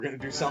We're going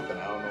to do something.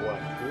 I don't know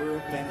what. We're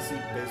a fantasy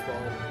baseball.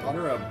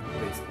 We're a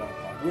baseball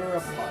podcast. We're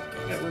a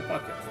podcast. Yeah, we're a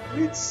podcast.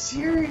 Dude,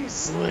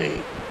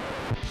 seriously.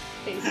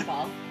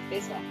 Baseball.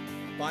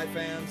 5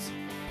 fans,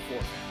 4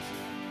 fans.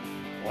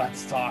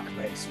 Let's talk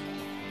baseball.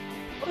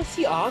 What is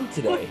he on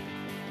today?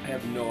 I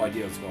have no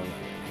idea what's going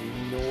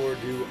on. Nor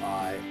do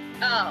I.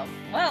 Oh,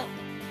 well,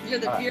 you're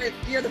the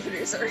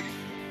producer.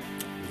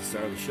 The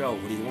start of the show.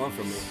 What do you want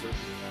from me?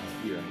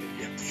 You're an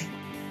idiot.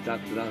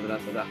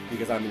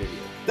 Because I'm an idiot.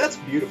 That's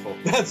beautiful.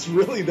 That's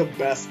really the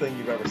best thing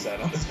you've ever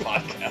said on this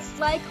podcast.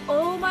 Like,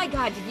 oh my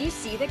god, did you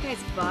see that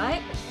guy's butt?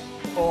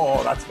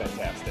 Oh, that's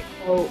fantastic.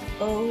 Oh,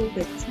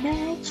 it's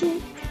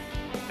magic.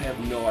 I have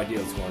no idea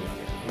what's going on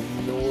here.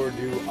 Nor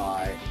do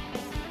I.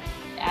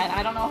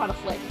 I don't know how to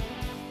flick.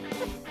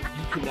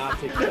 You cannot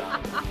take it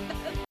out. What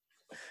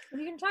are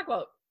you going to talk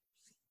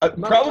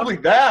about? Probably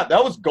that.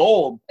 That was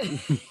gold.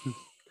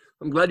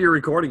 I'm glad you're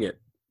recording it.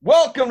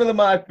 Welcome to the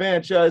My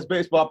Franchise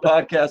Baseball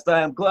Podcast.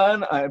 I am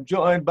Glen. I am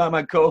joined by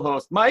my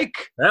co-host,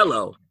 Mike.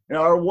 Hello. And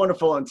our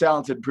wonderful and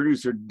talented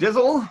producer,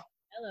 Dizzle.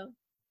 Hello.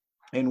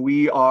 And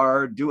we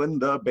are doing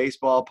the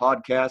baseball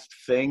podcast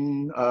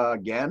thing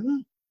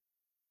again.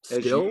 As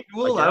Still?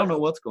 usual. I don't know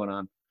what's going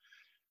on.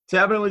 What's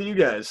happening with you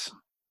guys?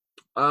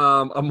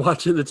 I'm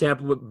watching the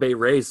Tampa Bay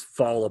Rays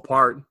fall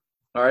apart.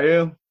 Are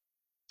you?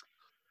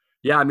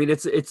 Yeah, I mean,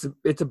 it's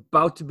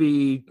about to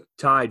be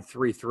tied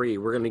 3-3.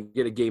 We're going to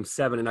get a game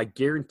 7, and I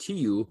guarantee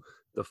you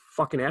the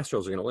fucking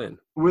Astros are going to win.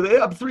 Were they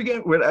up 3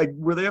 games?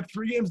 Were they up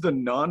 3 games to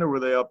none, or were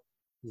they up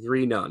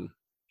 3-0.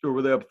 Or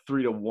were they up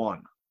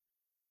 3-1?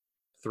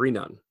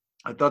 3-0.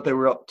 I thought they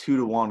were up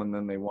 2-1, and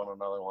then they won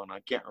another one. I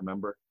can't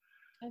remember.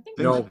 I think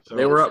No, so.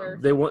 they were Sure.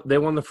 up. They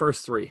won the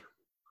first 3.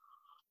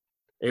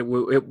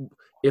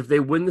 If they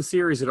win the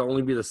series, it'll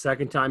only be the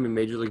second time in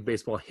Major League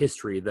Baseball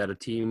history that a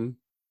team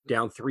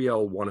down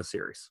 3-0 won a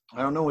series.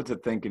 I don't know what to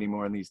think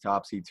anymore in these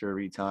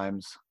topsy-turvy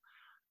times.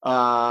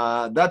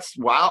 That's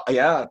wow.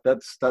 Yeah,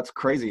 that's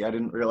crazy. I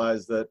didn't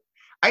realize that.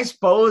 I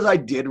suppose I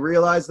did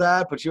realize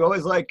that, but you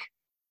always want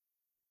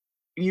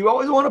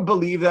to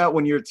believe that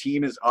when your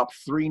team is up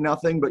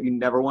 3-0, but you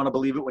never want to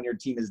believe it when your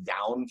team is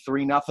down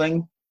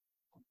 3-0.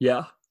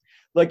 Yeah.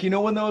 Like,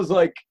 when those,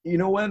 like,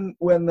 when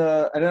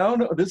the, and I don't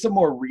know, this is a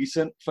more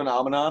recent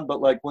phenomenon, but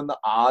like when the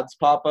odds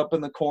pop up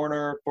in the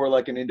corner for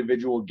like an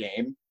individual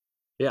game.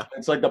 Yeah.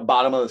 It's like the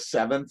bottom of the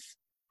 7th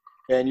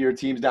and your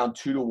team's down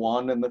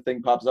 2-1 and the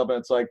thing pops up and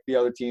it's like the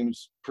other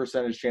team's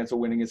percentage chance of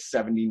winning is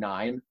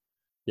 79.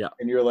 Yeah.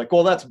 And you're like,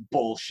 well, that's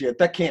bullshit.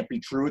 That can't be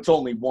true. It's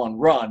only 1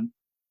 run.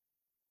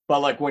 But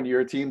like when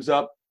your team's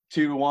up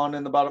 2-1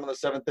 in the bottom of the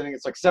 7th inning,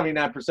 it's like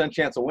 79%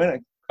 chance of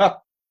winning. I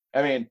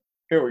mean,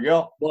 here we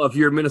go. Well, if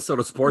you're a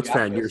Minnesota sports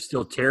fan, this. you're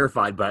still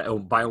terrified by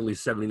only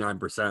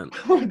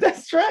 79%.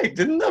 That's right.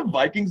 Didn't the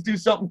Vikings do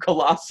something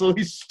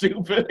colossally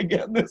stupid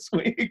again this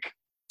week?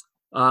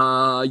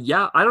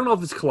 Yeah, I don't know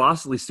if it's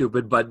colossally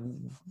stupid, but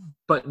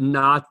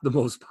not the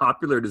most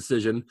popular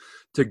decision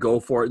to go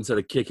for it instead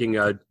of kicking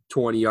a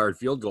 20-yard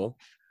field goal.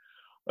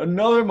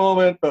 Another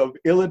moment of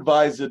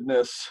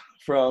ill-advisedness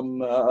from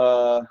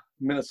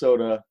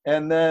Minnesota.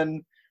 And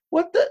then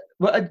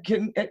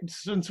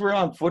since we're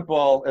on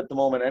football at the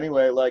moment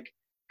anyway, like,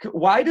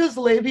 why is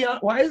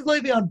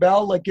Le'Veon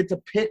Bell like get to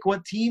pick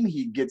what team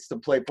he gets to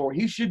play for?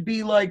 He should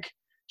be like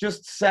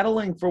just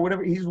settling for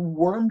whatever. He's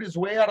wormed his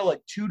way out of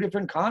like 2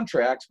 different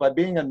contracts by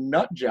being a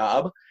nut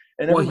job,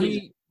 and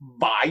everybody's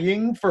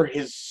buying for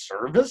his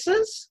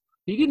services.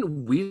 He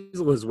didn't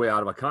weasel his way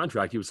out of a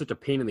contract. He was such a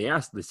pain in the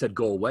ass that they said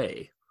go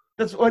away.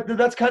 That's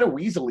kind of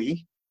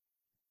weaselly.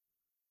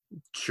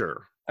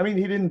 Sure. I mean,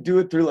 he didn't do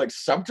it through like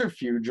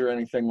subterfuge or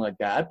anything like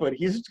that, but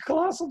he's a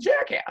colossal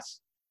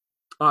jackass.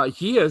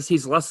 He is.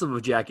 He's less of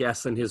a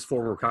jackass than his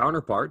former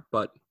counterpart,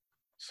 but.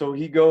 So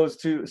he goes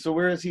to. So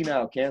where is he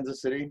now?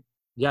 Kansas City.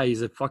 Yeah,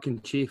 he's a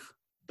fucking chief.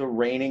 The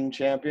reigning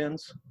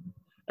champions.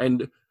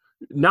 And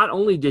not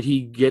only did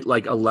he get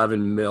like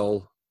 11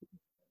 mil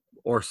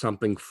or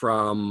something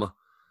from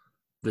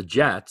the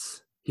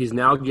Jets, he's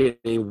now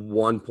getting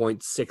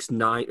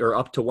 1.69 or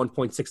up to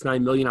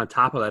 1.69 million on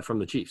top of that from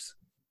the Chiefs.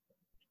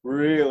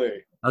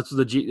 Really? That's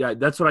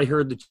what I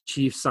heard the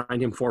Chiefs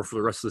signed him for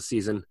the rest of the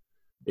season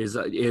is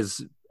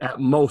at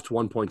most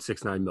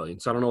 1.69 million.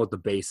 So I don't know what the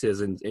base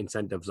is and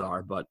incentives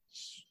are, but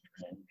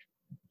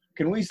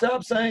can we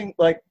stop saying,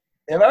 like,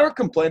 have I ever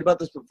complained about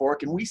this before?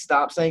 Can we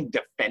stop saying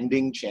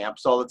defending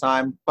champs all the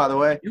time, by the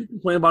way? You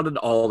complain about it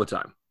all the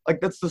time. Like,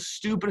 that's the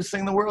stupidest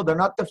thing in the world. They're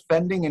not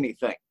defending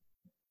anything.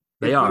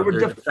 They're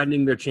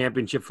defending their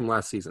championship from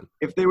last season.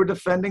 If they were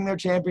defending their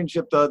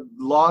championship, the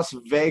Las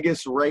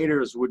Vegas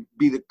Raiders would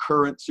be the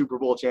current Super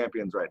Bowl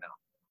champions right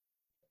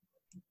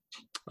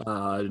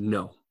now.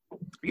 No.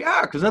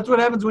 Yeah, because that's what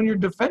happens when you're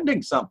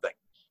defending something.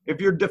 If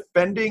you're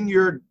defending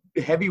your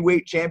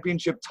heavyweight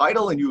championship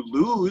title and you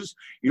lose,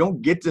 you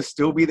don't get to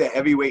still be the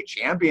heavyweight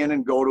champion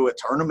and go to a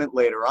tournament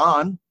later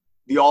on.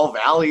 The All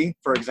Valley,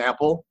 for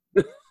example.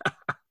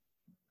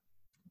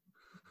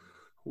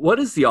 What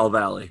is the All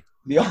Valley?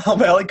 The All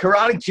Valley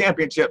Karate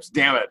Championships,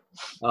 damn it.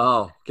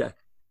 Oh, okay.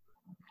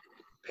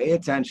 Pay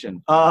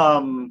attention.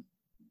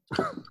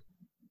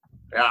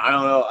 Yeah, I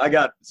don't know. I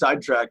got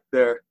sidetracked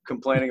there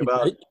complaining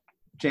about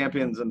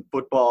champions and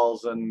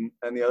footballs and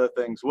the other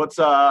things. What's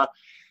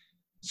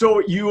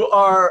so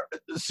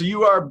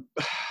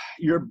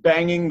you're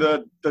banging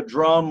the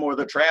drum or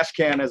the trash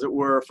can, as it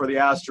were, for the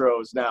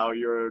Astros now.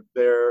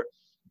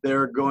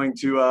 They're going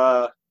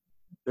to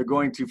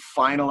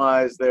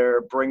finalize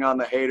their bring on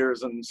the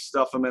haters and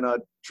stuff them in a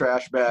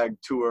trash bag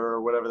tour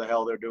or whatever the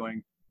hell they're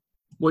doing.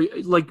 Well,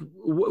 like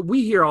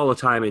we hear all the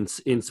time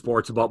in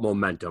sports about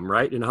momentum,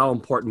 right? And how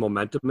important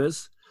momentum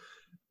is.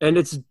 And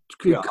it's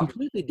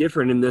completely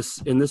different in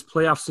this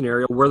playoff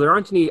scenario where there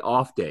aren't any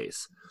off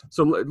days.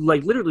 So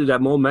like literally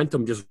that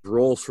momentum just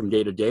rolls from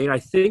day to day. And I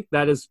think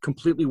that is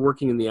completely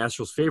working in the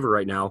Astros' favor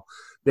right now.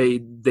 They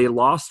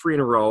lost 3 in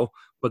a row,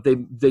 but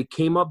they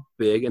came up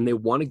big and they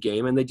won a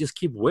game and they just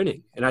keep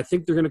winning. And I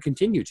think they're going to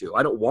continue to.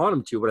 I don't want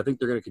them to, but I think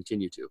they're going to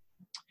continue to.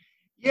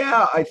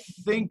 Yeah, I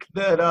think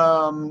that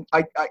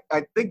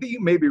I think that you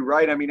may be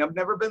right. I mean, I've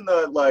never been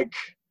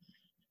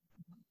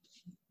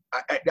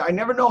I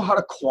never know how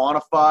to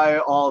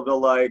quantify all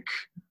the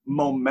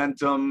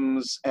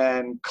momentums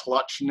and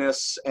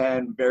clutchness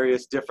and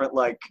various different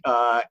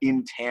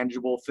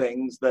intangible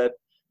things that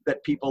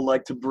people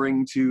like to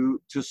bring to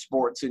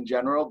sports in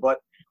general. But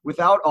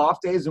without off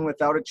days and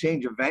without a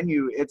change of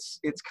venue, it's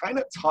kind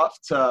of tough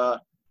to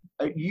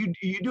you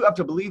do have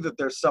to believe that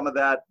there's some of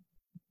that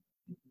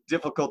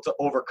difficult to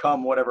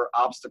overcome whatever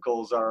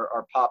obstacles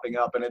are popping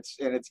up, and it's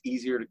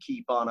easier to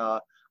keep on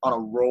a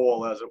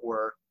roll, as it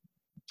were.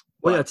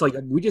 Well, yeah, it's like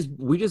we just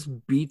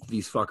beat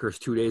these fuckers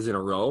 2 days in a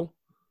row.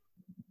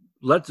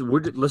 Let's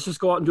just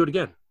go out and do it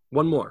again.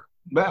 One more.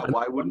 Yeah,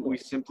 why wouldn't we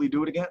simply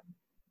do it again?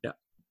 Yeah.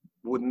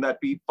 Wouldn't that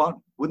be fun?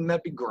 Wouldn't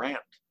that be grand?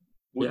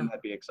 Wouldn't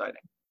that be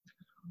exciting?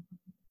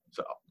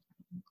 So,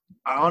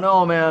 I don't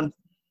know, man.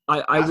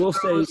 I will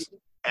say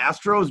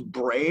Astros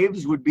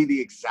Braves would be the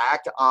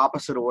exact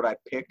opposite of what I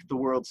picked the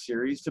World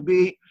Series to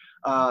be.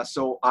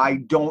 So I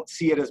don't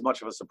see it as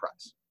much of a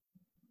surprise.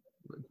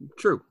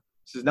 True.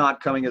 This is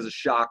not coming as a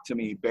shock to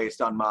me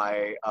based on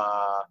my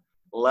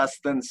less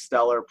than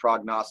stellar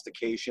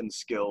prognostication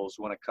skills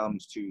when it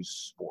comes to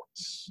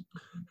sports.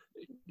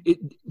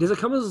 Does it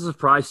come as a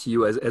surprise to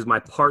you as my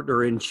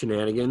partner in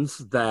shenanigans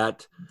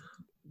that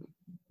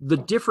the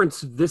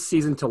difference this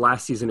season to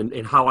last season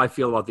in how I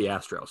feel about the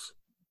Astros?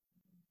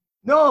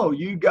 No,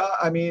 you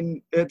have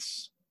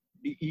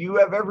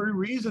every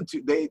reason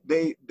to.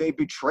 They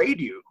betrayed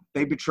you.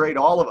 They betrayed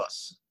all of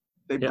us.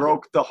 They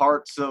broke the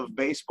hearts of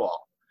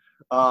baseball.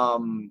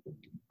 I'm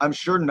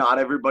sure not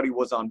everybody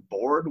was on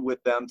board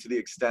with them to the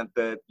extent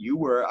that you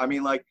were. I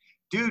mean,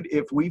 dude,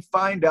 if we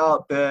find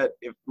out that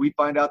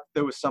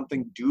there was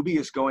something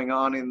dubious going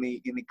on in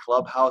the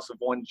clubhouse of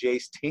one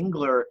Jace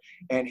Tingler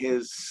and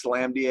his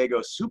Slam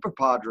Diego Super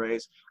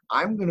Padres,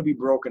 I'm going to be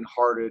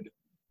brokenhearted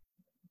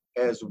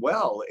as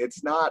well.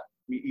 It's not,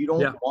 you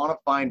don't want to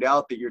find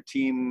out that your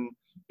team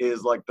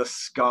is like the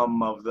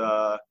scum of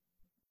the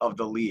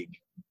league.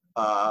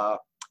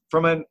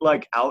 From an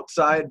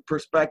outside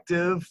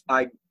perspective,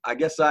 I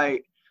guess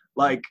I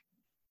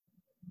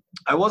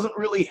wasn't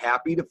really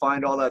happy to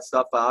find all that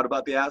stuff out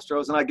about the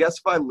Astros. And I guess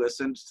if I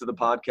listened to the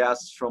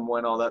podcasts from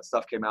when all that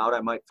stuff came out,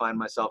 I might find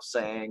myself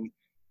saying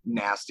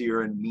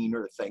nastier and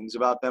meaner things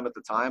about them at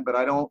the time. But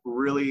I don't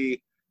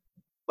really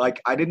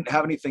I didn't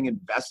have anything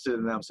invested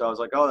in them. So I was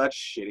like, oh, that's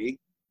shitty.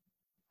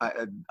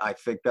 I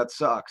think that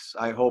sucks.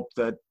 I hope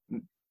that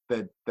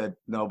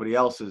nobody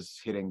else is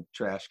hitting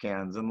trash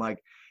cans and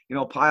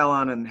pile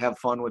on and have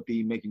fun with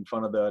the making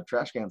fun of the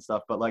trash can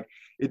stuff. But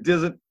it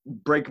doesn't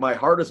break my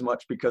heart as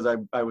much because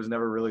I was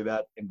never really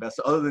that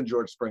invested other than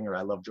George Springer.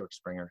 I love George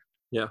Springer.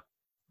 Yeah.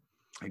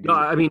 No,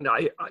 I mean,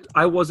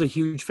 I was a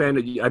huge fan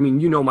of,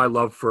 my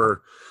love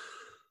for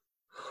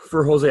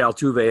Jose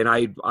Altuve, and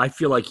I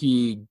feel like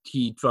he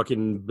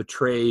fucking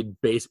betrayed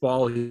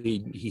baseball.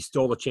 He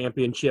stole a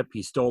championship.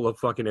 He stole a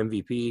fucking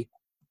MVP.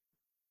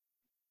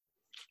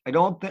 I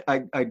don't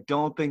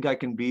think I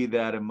can be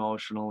that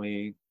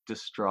emotionally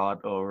distraught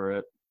over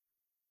it.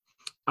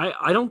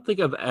 I don't think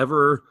I've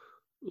ever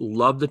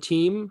loved the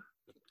team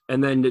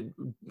and then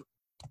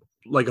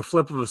like a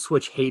flip of a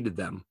switch hated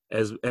them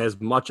as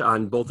much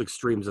on both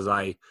extremes as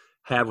I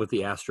have with the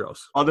Astros.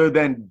 Other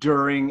than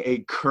during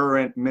a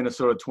current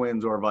Minnesota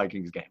Twins or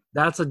Vikings game.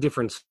 That's a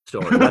different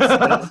story.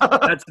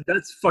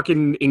 That's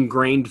fucking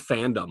ingrained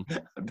fandom.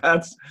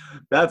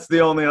 That's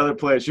the only other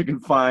place you can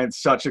find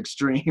such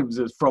extremes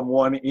is from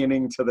one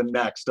inning to the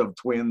next of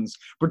Twins,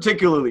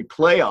 particularly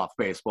playoff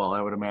baseball,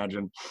 I would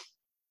imagine.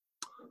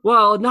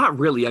 Well, not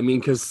really. I mean,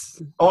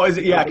 because... Oh, is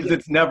it? Yeah, because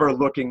it's never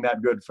looking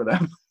that good for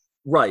them.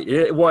 Right.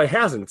 It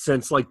hasn't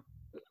since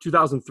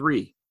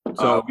 2003.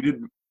 So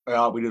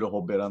we did a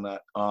whole bit on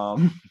that.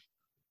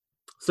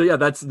 So yeah,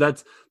 that's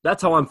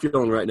how I'm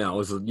feeling right now.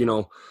 Is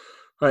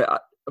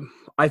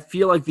I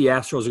feel like the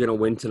Astros are going to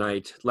win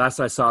tonight. Last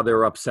I saw, they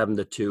were up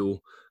 7-2.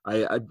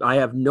 I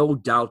have no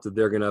doubt that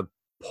they're going to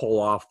pull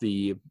off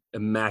the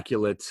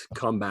immaculate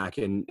comeback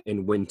and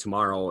win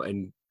tomorrow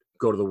and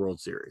go to the World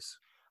Series.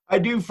 I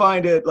do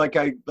find it, like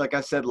I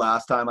said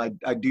last time,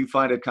 I do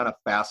find it kind of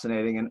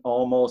fascinating and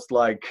almost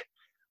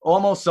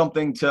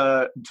something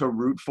to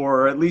root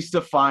for, or at least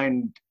to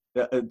find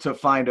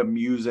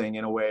amusing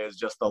in a way, is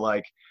just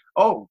the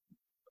oh,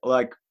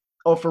 like,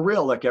 oh, for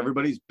real, like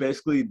everybody's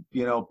basically,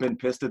 been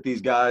pissed at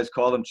these guys,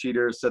 called them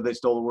cheaters, said they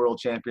stole the world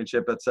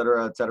championship, et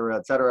cetera, et cetera,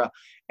 et cetera.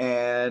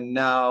 And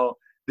now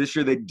this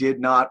year they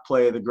did not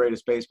play the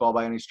greatest baseball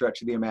by any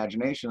stretch of the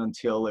imagination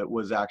until it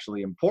was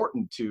actually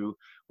important to,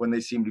 when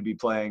they seemed to be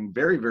playing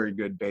very, very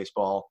good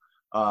baseball.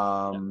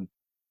 I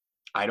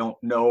don't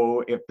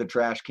know if the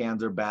trash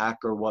cans are back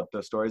or what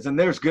the story is. And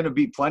there's going to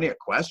be plenty of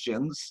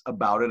questions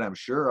about it, I'm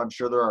sure. I'm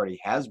sure there already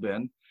has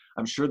been.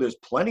 I'm sure there's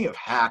plenty of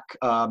hack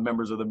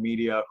members of the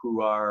media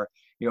who are,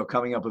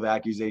 coming up with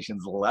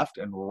accusations left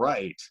and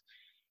right,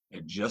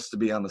 just to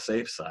be on the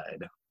safe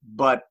side.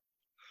 But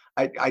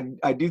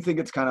I do think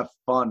it's kind of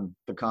fun,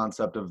 the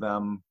concept of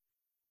them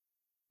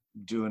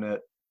doing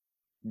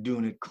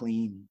it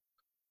clean,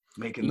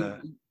 making the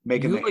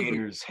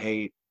haters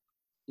hate.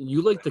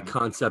 You like the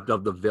concept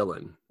of the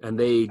villain, and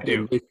they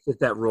fit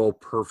that role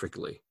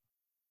perfectly.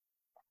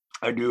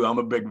 I do. I'm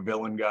a big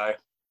villain guy.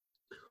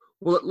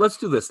 Well, let's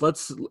do this.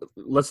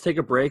 Let's take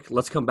a break.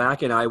 Let's come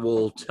back, and I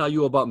will tell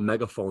you about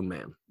Megaphone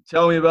Man.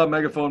 Tell me about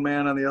Megaphone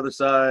Man on the other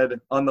side.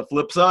 On the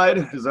flip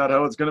side? Is that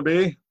how it's going to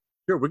be?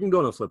 Sure, we can go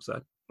on the flip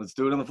side. Let's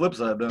do it on the flip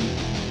side then.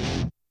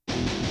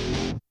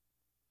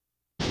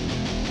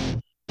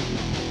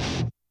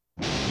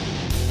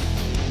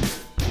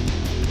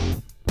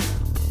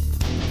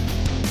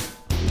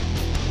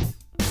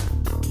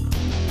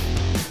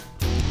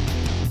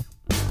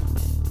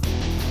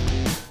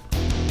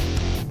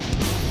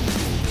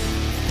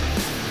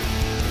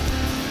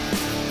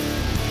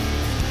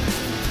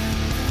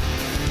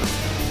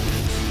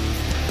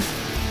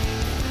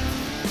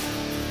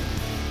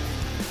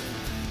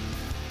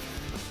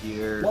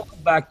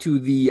 Welcome back to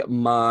the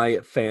My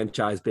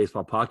Franchise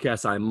Baseball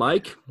Podcast. I'm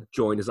Mike,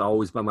 joined as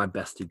always by my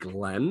bestie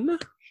Glen.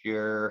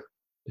 Sure.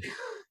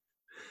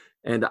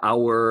 And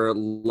our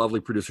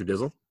lovely producer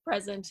Dizzle.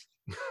 Present.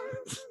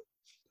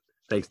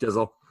 Thanks,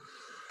 Dizzle.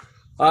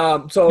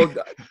 So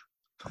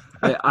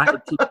I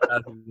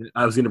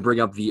was going to bring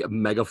up the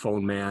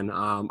Megaphone Man.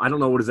 I don't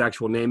know what his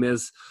actual name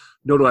is,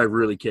 nor do I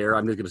really care.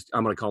 I'm going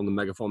to call him the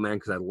Megaphone Man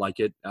because I like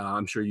it.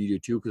 I'm sure you do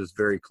too, because it's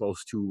very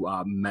close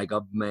to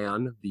Mega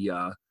Man, the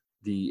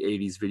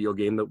 80s video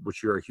game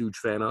which you're a huge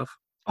fan of.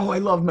 Oh, I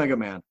love Mega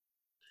Man.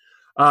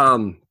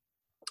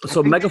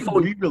 So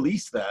Megaphone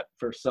re-released that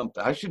for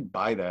something. I should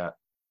buy that.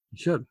 You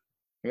should.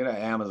 You're gonna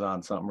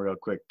Amazon something real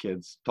quick,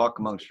 kids. Talk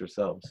amongst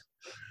yourselves.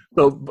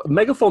 So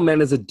Megaphone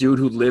Man is a dude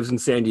who lives in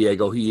San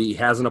Diego. He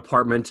has an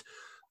apartment,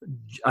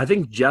 I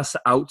think, just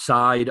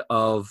outside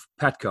of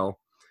Petco.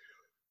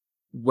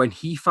 When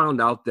he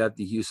found out that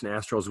the Houston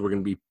Astros were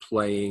going to be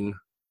playing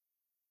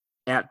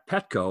at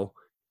Petco,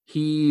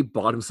 he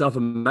bought himself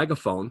a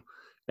megaphone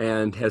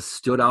and has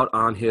stood out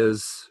on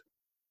his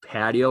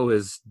patio,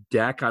 his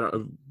deck,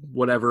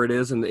 whatever it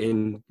is,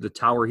 in the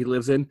tower he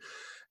lives in,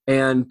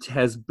 and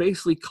has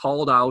basically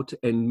called out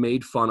and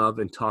made fun of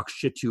and talked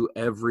shit to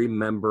every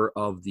member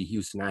of the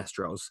Houston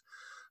Astros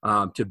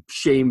to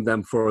shame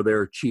them for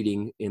their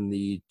cheating in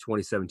the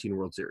 2017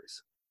 World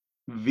Series.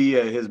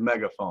 Via his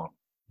megaphone.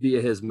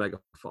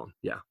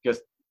 Yeah.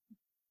 Just,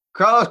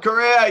 Carlos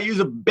Correa,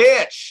 you's a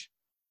bitch.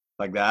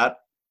 Like that.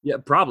 Yeah,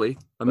 probably.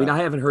 I mean, I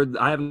haven't heard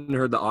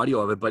the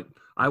audio of it, but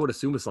I would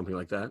assume it's something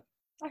like that.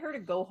 I heard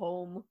it go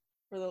home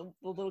for the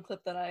little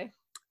clip that I...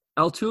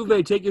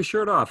 Altuve, take your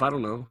shirt off. I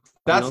don't know.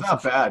 That's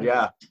not bad.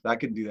 Yeah, I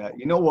could do that.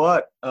 You know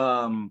what?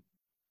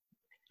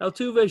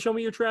 Altuve, show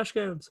me your trash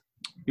cans.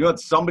 You know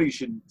what? Somebody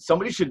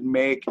should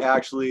make,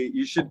 actually,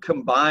 you should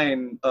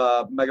combine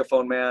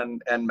Megaphone Man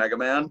and Mega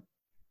Man.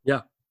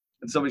 Yeah.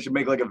 And somebody should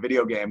make like a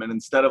video game, and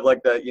instead of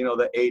like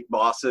the 8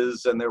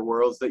 bosses and their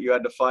worlds that you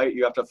had to fight,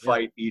 you have to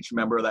fight each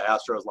member of the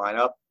Astros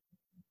lineup.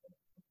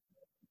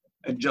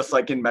 And just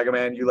like in Mega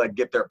Man, you like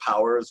get their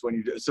powers when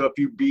you do. So if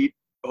you beat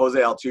Jose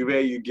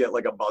Altuve, you get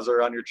like a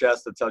buzzer on your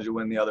chest that tells you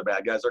when the other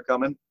bad guys are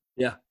coming.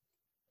 Yeah.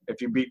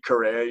 If you beat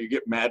Correa, you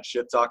get mad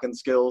shit talking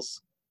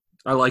skills.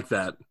 I like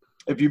that.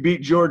 If you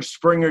beat George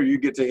Springer, you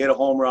get to hit a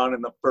home run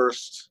in the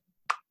first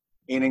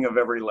inning of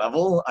every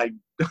level.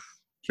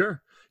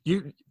 Sure.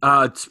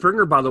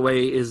 Springer, by the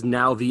way, is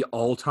now the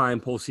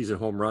all-time postseason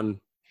home run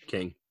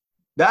king.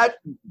 That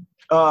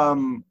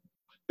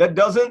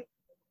doesn't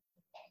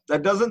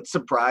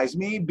surprise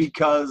me,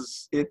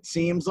 because it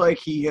seems like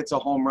he hits a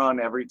home run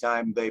every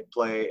time they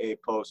play a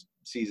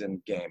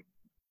postseason game.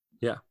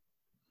 Yeah.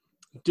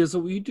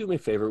 Dizzle, will you do me a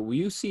favor? Will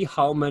you see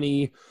how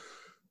many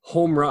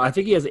home run? I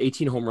think he has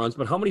 18 home runs,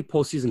 but how many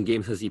postseason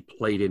games has he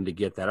played in to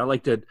get that? I'd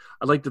like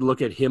to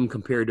look at him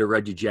compared to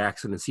Reggie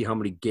Jackson and see how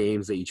many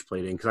games they each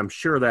played in, because I'm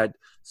sure that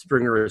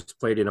Springer has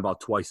played in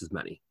about twice as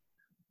many.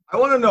 I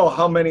want to know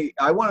how many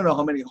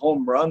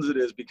home runs it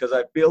is, because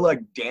I feel like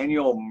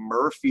Daniel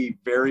Murphy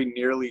very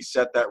nearly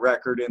set that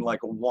record in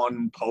like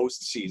one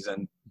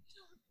postseason.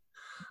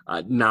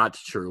 not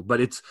true.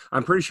 But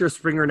I'm pretty sure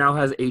Springer now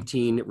has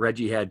 18.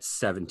 Reggie had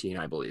 17,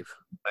 I believe.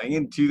 I think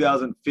in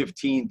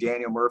 2015,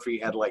 Daniel Murphy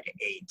had like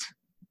 8.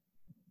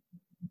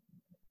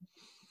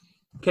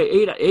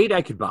 Okay, eight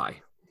I could buy.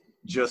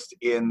 Just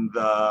in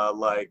the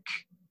like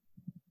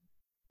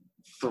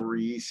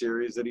 3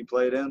 series that he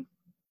played in.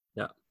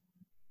 Yeah.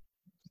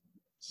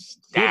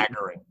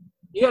 Staggering.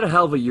 He had a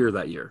hell of a year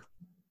that year.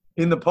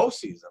 In the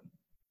postseason.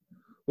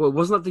 Well,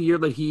 wasn't that the year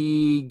that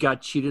he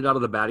got cheated out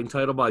of the batting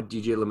title by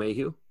DJ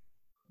LeMahieu?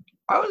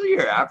 I was a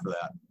year after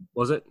that.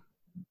 Was it?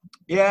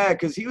 Yeah,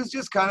 because he was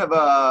just kind of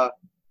a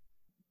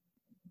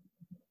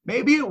 –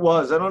 maybe it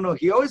was. I don't know.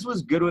 He always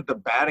was good with the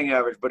batting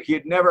average, but he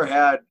had never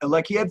had –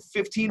 like he had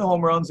 15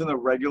 home runs in the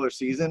regular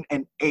season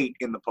and 8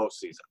 in the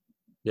postseason.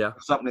 Yeah.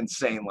 Something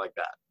insane like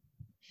that.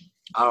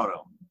 I don't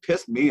know.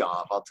 Pissed me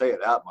off, I'll tell you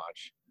that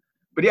much.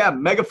 But, yeah,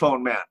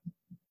 Megaphone Man.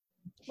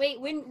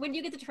 Wait, when do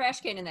you get the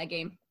trash can in that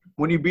game?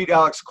 When you beat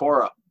Alex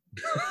Correa.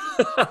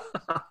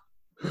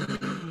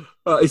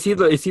 Is he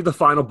the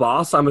final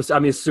boss? I'm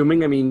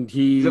assuming. I mean,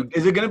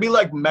 Is it going to be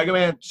like Mega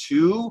Man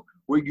 2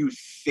 where you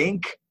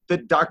think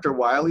that Dr.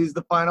 Wily's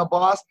the final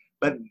boss,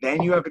 but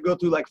then you have to go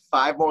through like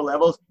 5 more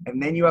levels,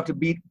 and then you have to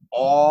beat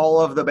all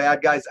of the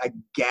bad guys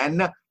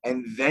again,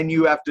 and then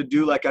you have to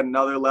do like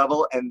another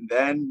level and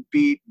then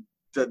beat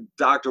the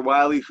Dr.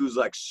 Wily who's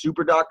like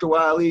Super Dr.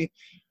 Wily,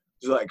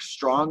 who's like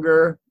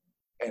stronger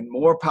and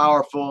more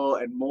powerful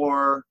and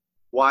more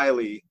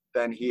wily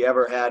than he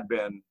ever had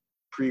been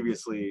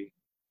previously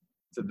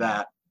to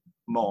that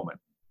moment.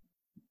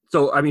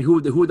 So, I mean,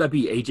 who would that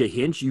be? AJ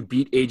Hinch? You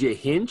beat AJ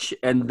Hinch,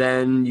 and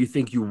then you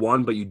think you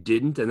won, but you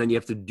didn't, and then you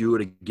have to do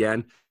it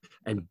again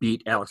and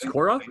beat Alex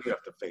Correa? Then you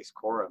have to face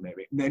Correa,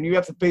 maybe. And then you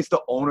have to face the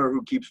owner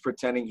who keeps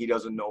pretending he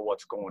doesn't know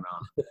what's going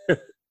on.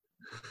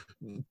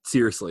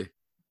 Seriously.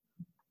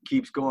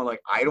 Keeps going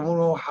like, I don't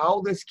know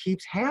how this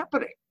keeps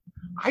happening.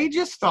 I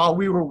just thought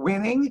we were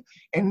winning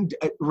and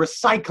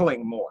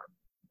recycling more.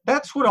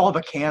 That's what all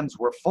the cans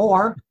were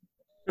for.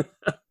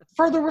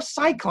 For the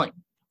recycling.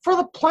 For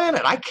the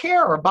planet. I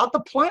care about the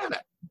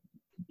planet.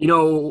 You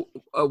know,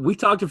 we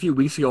talked a few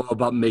weeks ago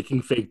about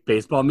making fake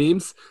baseball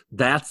memes.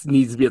 That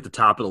needs to be at the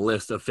top of the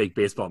list of fake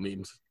baseball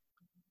memes.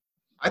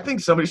 I think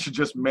somebody should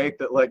just make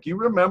that, like, you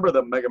remember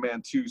the Mega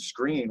Man 2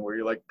 screen where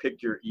you, like,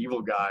 pick your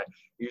evil guy.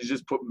 You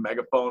just put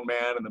Megaphone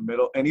Man in the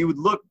middle, and he would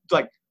look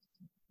like,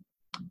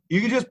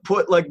 you could just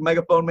put, like,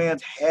 Megaphone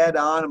Man's head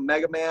on a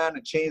Mega Man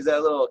and change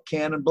that little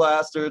cannon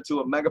blaster to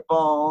a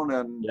megaphone,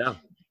 and Yeah.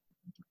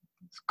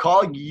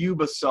 call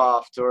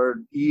Ubisoft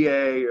or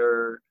EA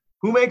or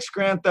who makes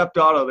Grand Theft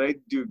Auto. They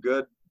do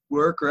good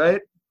work,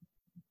 right?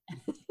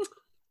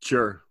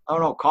 Sure. I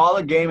don't know. Call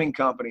a gaming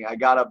company. I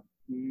got a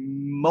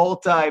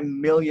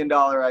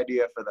multi-million-dollar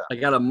idea for them. I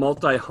got a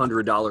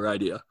multi-$100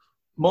 idea.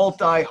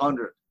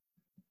 Multi-hundred.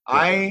 Yeah.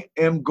 I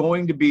am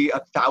going to be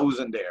a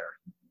thousandaire.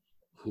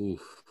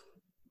 Oof.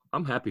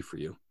 I'm happy for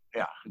you.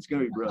 Yeah, it's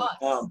going to be brilliant.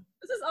 Us.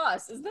 This is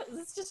us. Is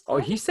this just? Oh,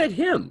 he said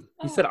him.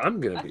 He said I'm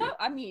going I to be. thought.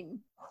 I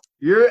mean.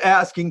 You're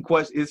asking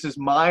questions. This is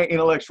my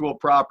intellectual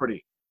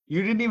property.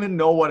 You didn't even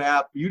know what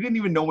happened. You didn't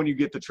even know when you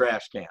get the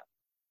trash can.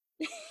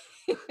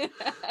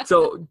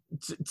 So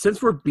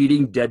since we're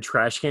beating dead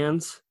trash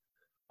cans,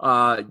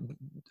 I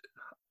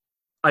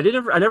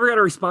never got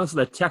a response to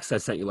that text I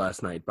sent you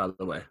last night, by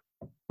the way,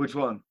 Which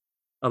one?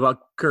 about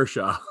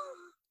Kershaw.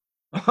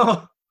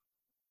 I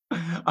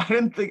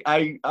didn't think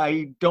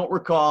I don't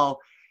recall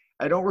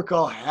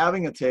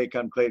having a take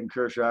on Clayton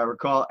Kershaw. I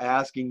recall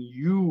asking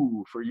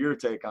you for your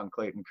take on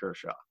Clayton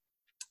Kershaw.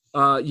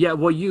 Yeah,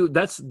 well,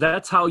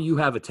 that's how you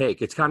have a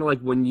take. It's kind of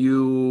like when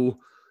you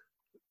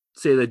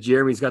say that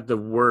Jeremy's got the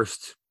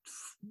worst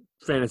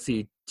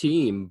fantasy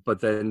team, but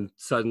then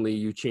suddenly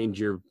you change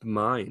your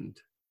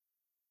mind.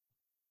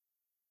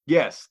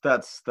 Yes,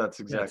 that's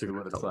exactly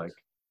what it's like.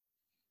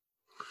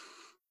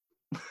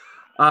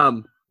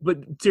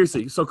 But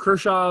seriously, so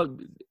Kershaw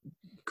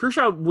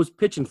was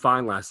pitching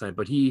fine last night,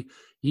 but he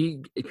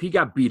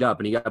got beat up,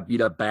 and he got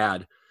beat up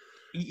bad.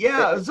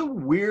 Yeah, it's a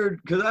weird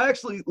because I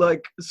actually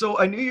so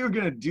I knew you were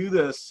gonna do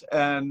this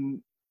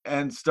and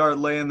start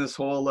laying this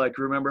whole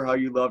remember how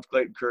you loved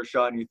Clayton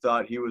Kershaw and you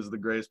thought he was the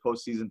greatest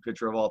postseason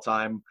pitcher of all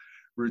time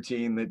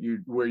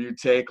routine where you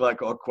take a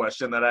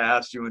question that I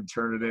asked you and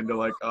turn it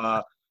into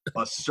a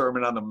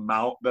Sermon on the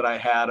Mount that I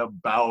had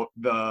about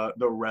the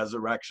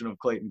resurrection of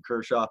Clayton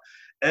Kershaw.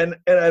 And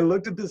I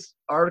looked at this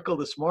article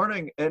this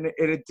morning and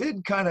it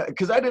did kind of,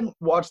 because I didn't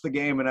watch the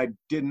game and I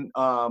didn't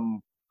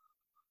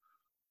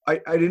I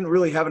didn't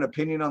really have an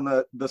opinion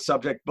on the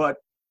subject, but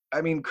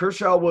I mean,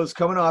 Kershaw was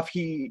coming off,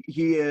 he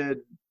had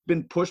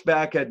been pushed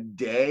back a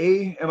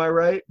day, am I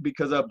right?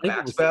 Because of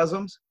back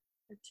spasms?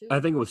 I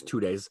think it was 2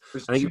 days.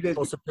 I think he was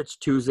supposed to pitch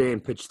Tuesday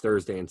and pitch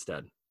Thursday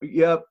instead.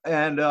 Yep,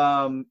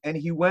 and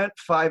he went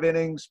 5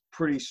 innings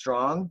pretty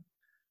strong.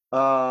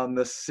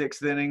 The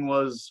 6th inning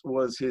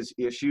was his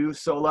issue.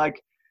 So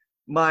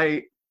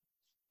my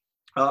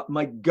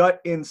gut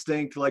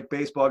instinct,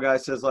 baseball guy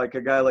says, a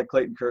guy like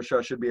Clayton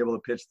Kershaw should be able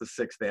to pitch the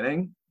 6th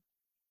inning.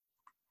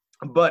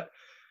 But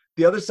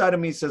the other side of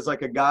me says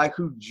like a guy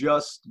who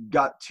just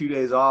got 2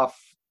 days off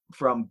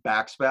from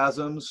back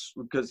spasms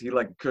because he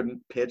like couldn't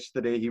pitch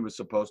the day he was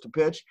supposed to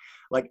pitch.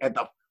 Like at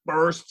the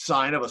first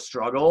sign of a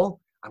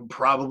struggle, I'm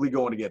probably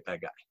going to get that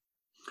guy.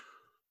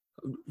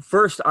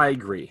 First, I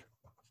agree.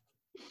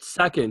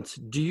 Second,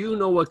 do you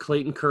know what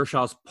Clayton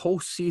Kershaw's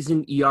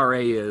postseason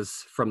ERA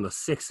is from the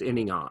 6th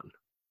inning on?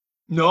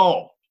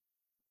 No.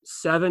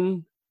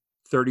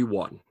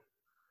 7.31.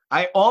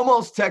 I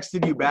almost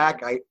texted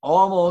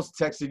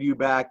you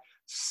back.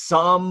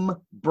 Some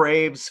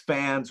Braves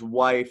fan's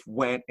wife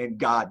went and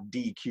got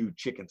DQ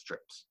chicken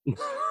strips.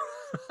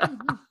 Because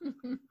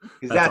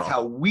that's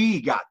how we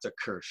got to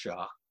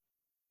Kershaw.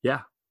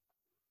 Yeah.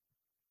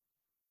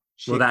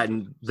 Well, that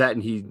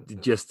and he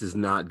just is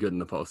not good in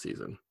the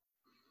postseason.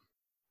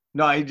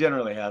 No, he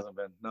generally hasn't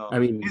been. No. I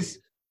mean,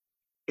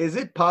 is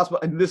it possible,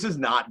 and this is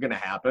not going to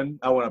happen,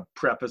 I want to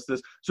preface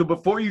this. So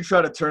before you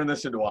try to turn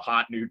this into a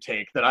hot new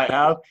take that I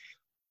have,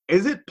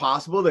 is it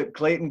possible that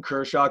Clayton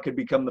Kershaw could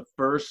become the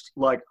first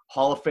like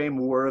Hall of Fame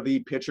worthy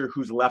pitcher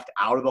who's left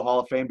out of the Hall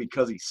of Fame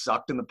because he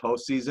sucked in the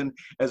postseason,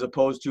 as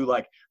opposed to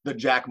like the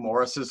Jack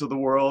Morrises of the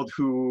world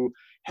who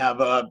have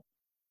a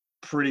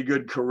pretty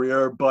good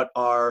career but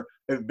are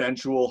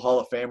eventual Hall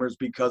of Famers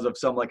because of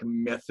some like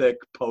mythic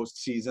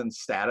postseason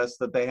status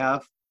that they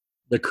have?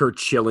 The Kurt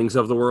Schillings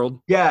of the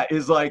world. Yeah,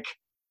 is the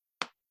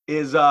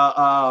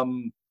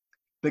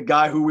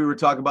guy who we were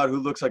talking about who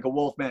looks like a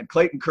wolf man,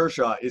 Clayton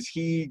Kershaw, is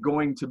he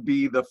going to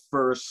be the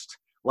first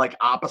like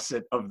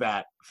opposite of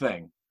that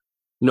thing?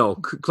 No,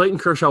 Clayton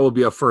Kershaw will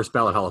be a first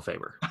ballot Hall of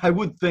Famer. I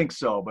would think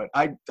so, but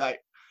I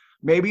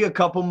maybe a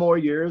couple more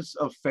years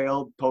of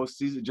failed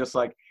postseason, just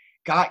like,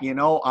 God,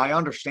 I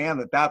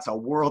understand that that's a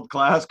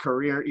world-class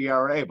career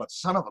ERA, but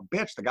son of a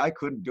bitch, the guy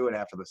couldn't do it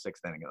after the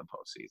 6th inning of the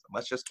postseason.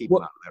 Let's just keep him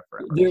out of there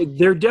forever.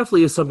 There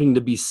definitely is something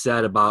to be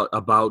said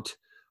about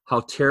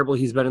how terrible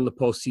he's been in the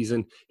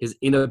postseason, his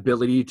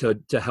inability to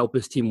help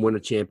his team win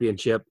a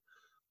championship.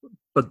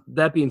 But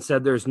that being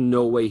said, there's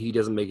no way he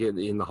doesn't make it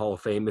in the Hall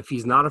of Fame. If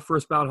he's not a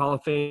first ballot Hall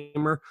of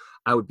Famer,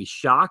 I would be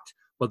shocked,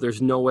 but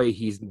there's no way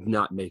he's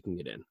not making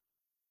it in.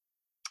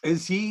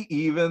 Is he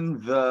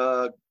even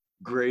the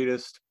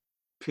greatest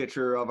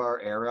pitcher of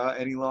our era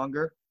any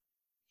longer?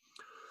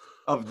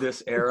 Of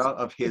this era,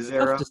 of his it's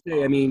era? Tough to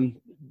say. I mean,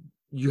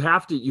 you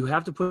have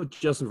to put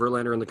Justin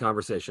Verlander in the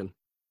conversation.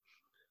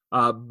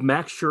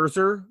 Max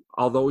Scherzer,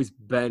 although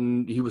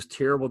he was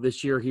terrible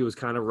this year, he was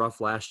kind of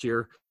rough last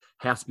year,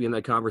 has to be in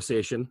that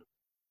conversation.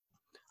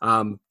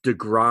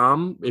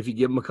 DeGrom, if you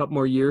give him a couple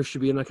more years,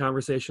 should be in that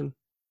conversation.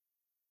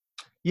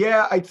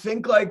 Yeah, I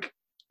think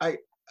I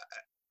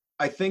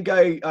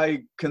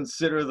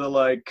consider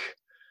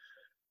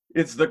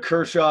it's the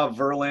Kershaw,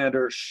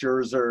 Verlander,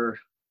 Scherzer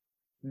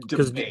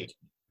debate.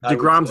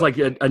 DeGrom's like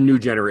a new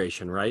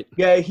generation, right?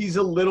 Yeah, he's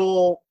a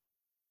little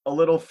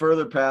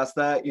further past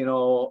that.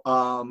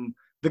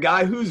 The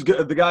guy who's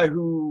going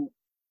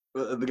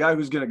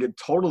to get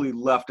totally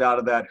left out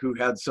of that, who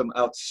had some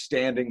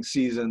outstanding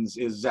seasons,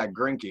 is Zach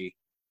Greinke.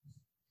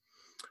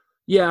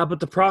 Yeah,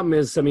 but the problem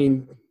is, I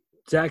mean,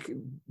 Zach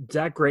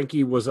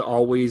Greinke was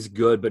always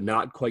good, but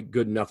not quite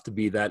good enough to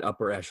be that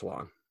upper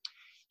echelon.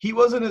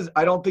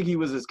 I don't think he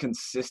was as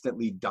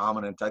consistently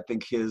dominant. I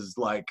think his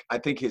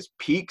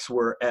peaks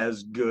were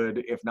as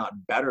good, if not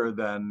better,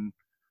 than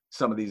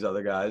some of these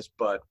other guys,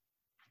 but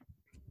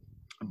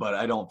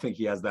I don't think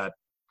he has that.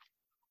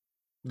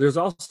 There's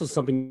also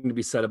something to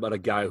be said about a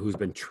guy who's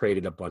been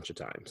traded a bunch of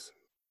times.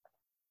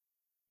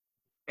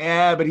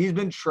 Yeah, but he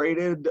got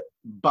traded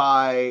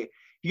by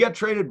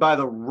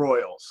the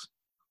Royals.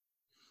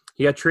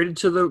 He got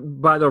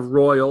traded by the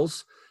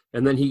Royals,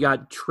 and then he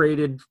got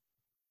traded.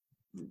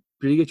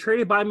 Did he get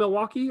traded by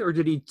Milwaukee, or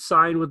did he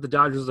sign with the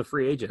Dodgers as a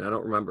free agent? I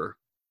don't remember.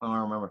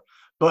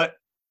 But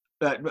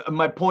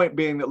my point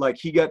being that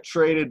he got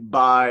traded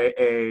by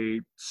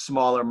a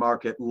smaller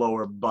market,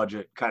 lower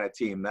budget kind of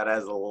team that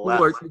has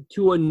less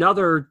to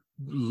another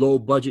low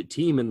budget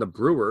team in the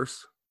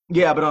Brewers.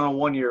 Yeah, but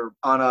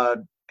on a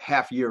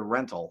half-year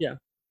rental. Yeah.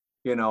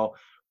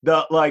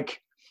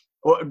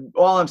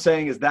 All I'm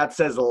saying is that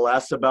says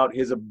less about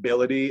his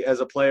ability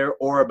as a player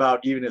or about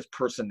even his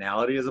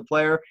personality as a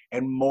player,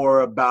 and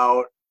more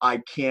about I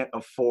can't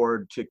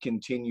afford to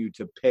continue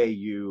to pay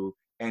you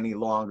any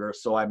longer,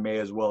 so I may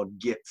as well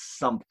get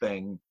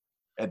something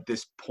at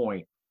this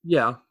point.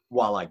 Yeah,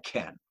 while I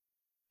can.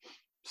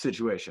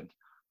 Situation,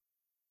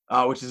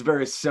 which is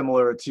very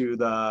similar to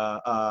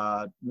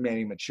the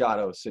Manny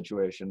Machado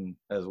situation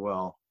as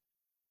well,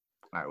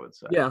 I would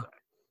say. Yeah,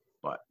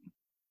 but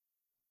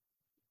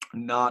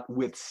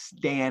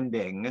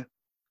notwithstanding,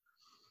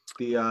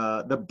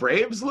 the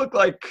Braves look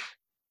like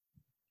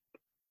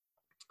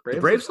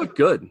the Braves look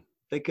good.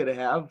 They could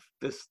have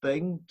this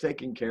thing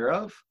taken care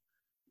of.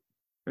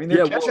 I mean,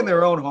 they're catching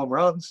their own home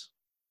runs.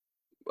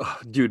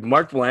 Dude,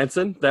 Mark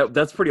Melanson,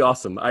 that's pretty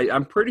awesome.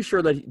 I'm pretty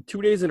sure that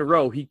 2 days in a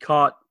row he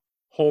caught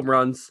home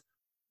runs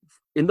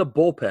in the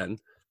bullpen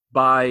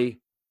by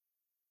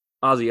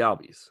Ozzie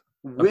Albies.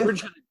 I'm pretty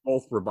sure they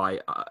both were by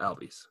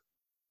Albies.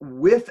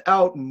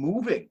 Without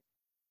moving.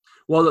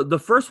 Well, the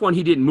first one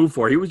he didn't move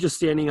for. He was just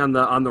standing on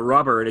the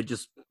rubber, and it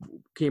just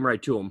came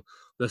right to him.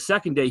 The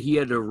second day, he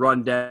had to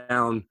run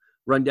down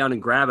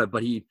and grab it,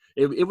 but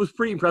it was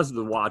pretty impressive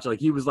to watch. Like,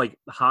 he was like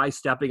high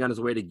stepping on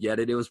his way to get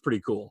it. It was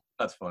pretty cool.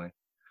 That's funny.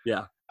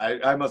 Yeah.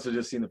 I must have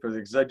just seen the first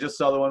because I just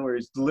saw the one where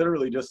he's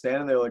literally just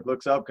standing there, like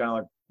looks up, kind of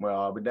like,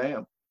 well, I'll be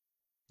damned.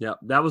 Yeah,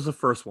 that was the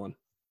first one.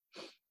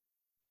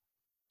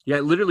 Yeah,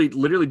 it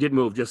literally did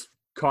move. Just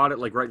caught it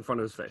like right in front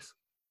of his face.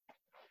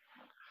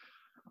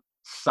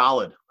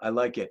 Solid. I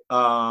like it.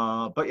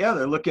 But yeah,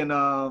 they're looking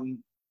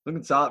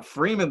solid.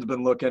 Freeman's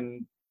been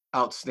looking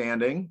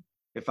outstanding,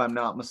 if I'm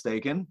not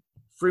mistaken.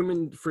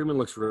 Freeman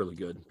looks really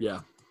good.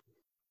 Yeah.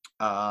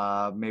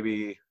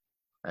 Maybe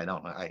I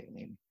don't know. I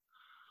mean,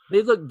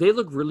 they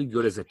look really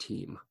good as a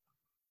team,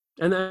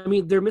 and I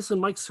mean they're missing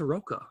Mike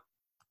Soroka.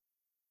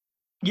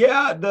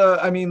 Yeah,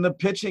 the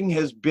pitching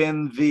has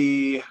been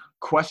the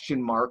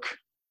question mark.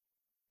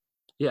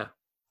 Yeah.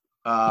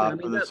 I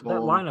mean that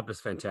lineup is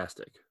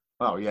fantastic.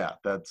 Oh yeah,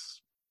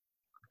 that's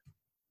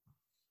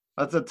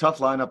a tough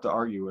lineup to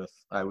argue with,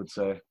 I would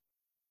say.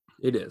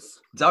 It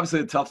is. It's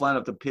obviously a tough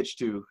lineup to pitch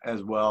to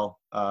as well,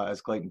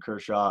 as Clayton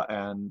Kershaw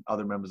and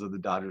other members of the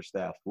Dodgers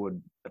staff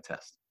would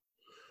attest.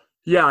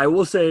 Yeah, I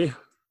will say,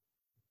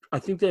 I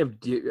think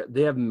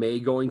they have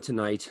May going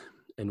tonight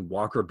and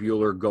Walker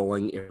Buehler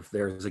going if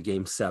there's a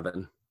game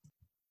 7.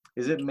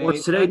 Is it May? Or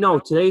today? No,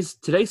 today's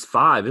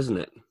 5, isn't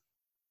it?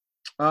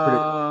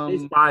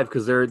 Today's 5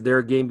 because they're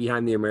a game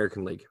behind the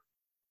American League.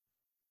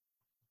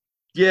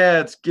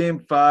 Yeah, it's game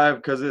 5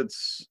 because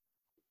it's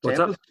What's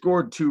Tampa up?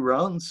 scored 2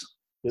 runs.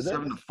 Did they?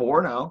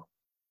 7-4 now.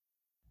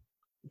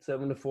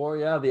 7-4.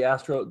 Yeah, the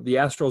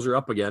Astros are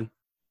up again.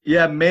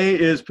 Yeah, May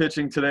is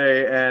pitching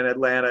today, and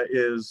Atlanta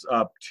is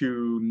up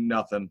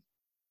 2-0.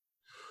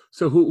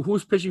 So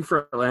who's pitching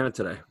for Atlanta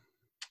today?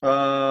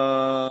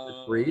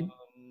 Reed?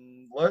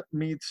 Let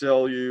me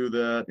tell you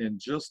that in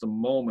just a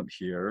moment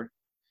here.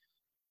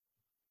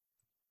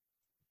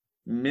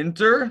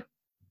 Minter?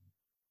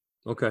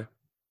 Okay.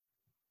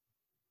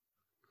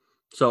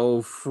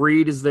 So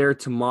Freed is there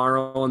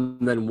tomorrow,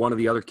 and then one of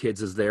the other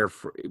kids is there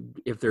for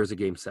if there's a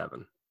game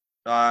 7.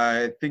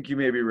 I think you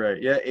may be right.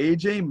 Yeah,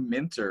 AJ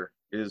Minter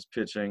is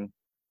pitching.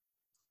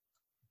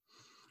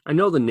 I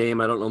know the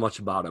name. I don't know much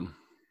about him.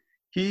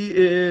 He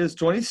is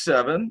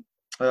 27.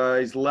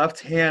 He's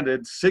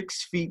left-handed,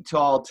 6 feet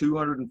tall,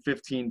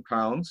 215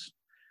 pounds.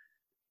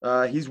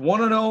 He's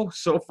 1-0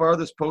 so far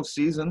this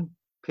postseason.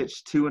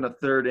 Pitched 2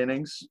 1/3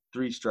 innings,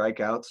 3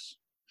 strikeouts.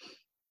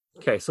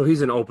 Okay, so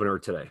he's an opener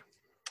today.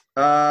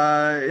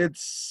 It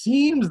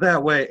seems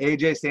that way.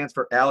 AJ stands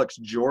for Alex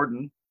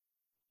Jordan.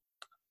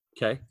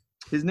 Okay.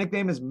 His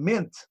nickname is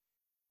Mint.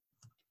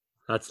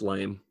 That's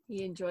lame.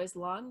 He enjoys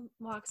long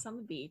walks on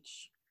the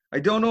beach. I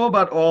don't know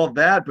about all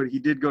that, but he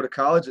did go to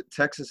college at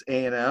Texas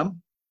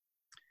A&M.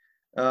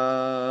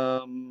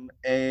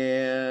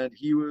 And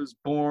he was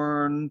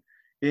born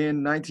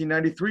in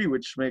 1993,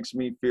 which makes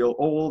me feel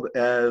old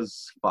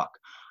as fuck.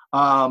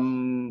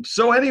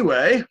 So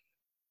anyway,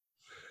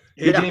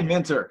 AJ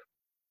Minter.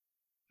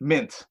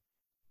 Mint.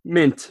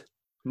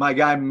 My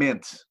guy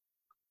Mint.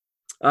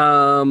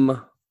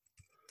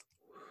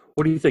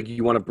 What do you think?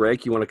 You want to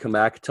break? You want to come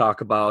back,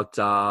 talk about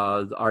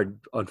our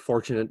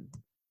unfortunate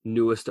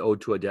newest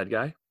ode to a dead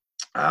guy?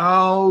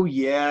 Oh,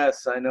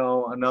 yes. I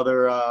know.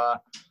 Another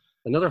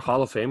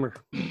Hall of Famer.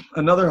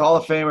 Another Hall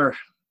of Famer.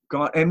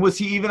 Gone. And was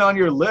he even on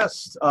your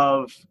list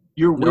of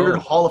your weird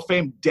Hall of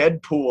Fame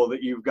Deadpool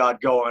that you've got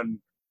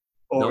going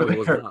over there? It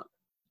was not.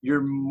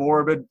 Your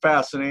morbid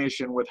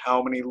fascination with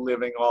how many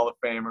living Hall of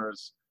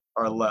Famers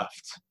are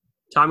left.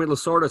 Tommy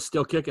Lasorda's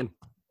still kicking.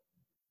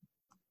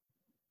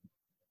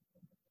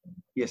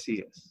 Yes, he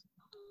is.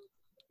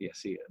 Yes,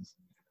 he is.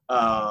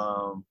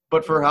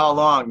 But for how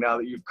long now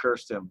that you've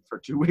cursed him for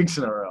 2 weeks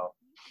in a row?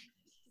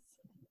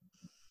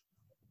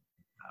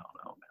 I don't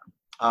know,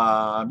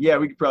 man. Yeah,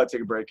 we could probably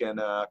take a break and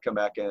come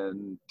back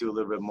and do a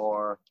little bit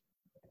more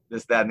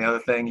this, that, and the other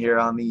thing here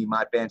on the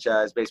My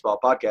Franchise Baseball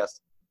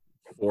Podcast.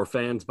 For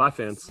fans, by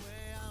fans.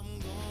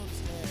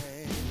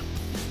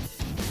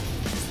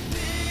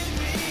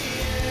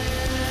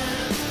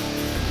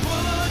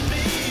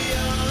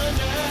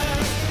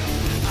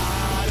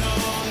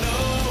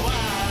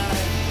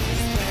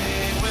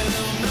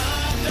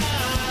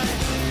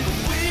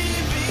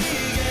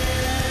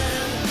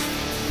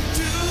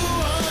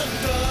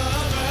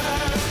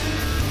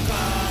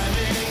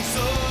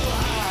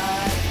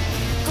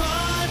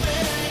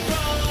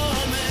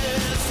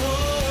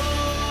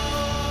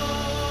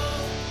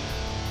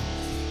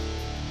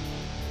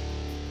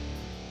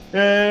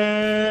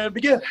 And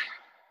begin.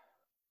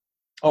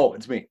 Oh,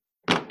 it's me.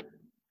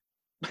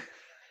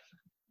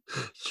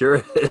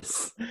 Sure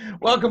is.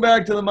 Welcome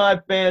back to the My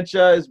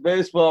Franchise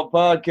Baseball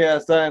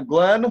Podcast. I am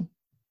Glen.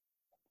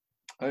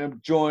 I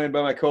am joined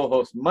by my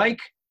co-host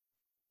Mike.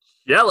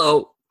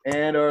 Yellow.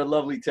 And our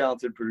lovely,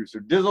 talented producer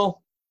Dizzle.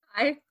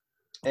 Hi.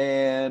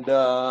 And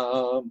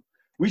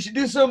we should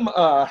do some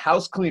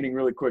house cleaning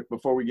really quick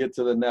before we get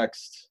to the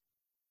next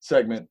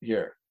segment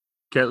here.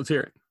 Okay, let's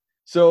hear it.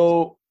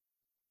 So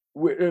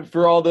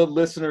for all the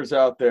listeners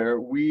out there,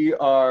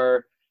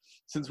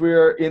 since we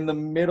are in the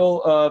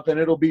middle of, and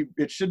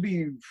it should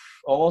be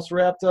almost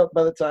wrapped up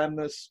by the time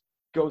this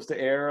goes to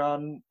air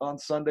on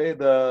Sunday,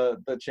 the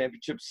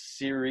championship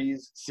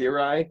series,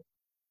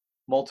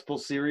 multiple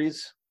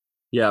series.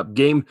 Yeah,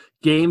 game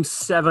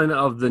 7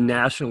 of the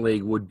National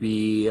League would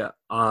be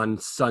on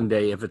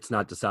Sunday if it's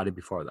not decided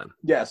before then.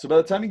 Yeah, so by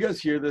the time you guys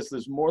hear this,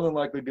 there's more than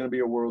likely going to be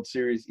a World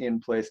Series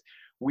in place.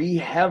 We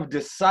have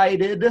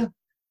decided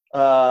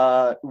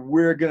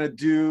we're going to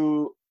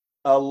do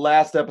a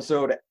last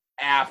episode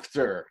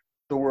after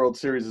the World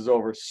Series is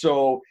over.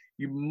 So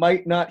you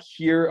might not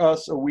hear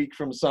us a week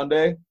from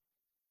Sunday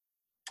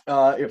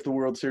if the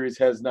World Series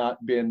has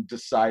not been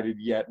decided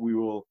yet. We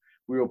will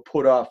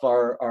put off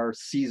our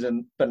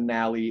season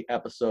finale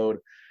episode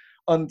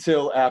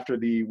until after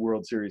the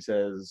World Series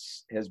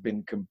has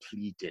been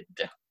completed.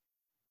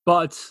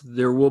 But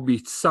there will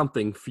be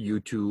something for you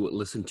to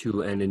listen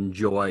to and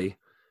enjoy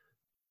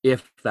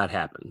if that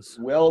happens.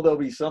 Well, there'll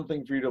be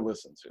something for you to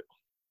listen to.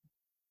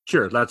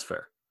 Sure, that's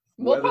fair.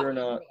 Whether or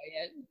not,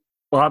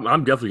 Well,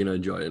 I'm definitely going to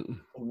enjoy it.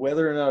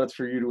 whether or not it's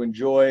for you to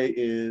enjoy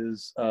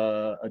is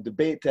a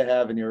debate to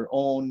have in your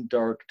own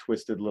dark,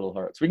 twisted little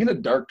heart. Speaking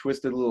of dark,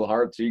 twisted little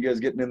hearts, are you guys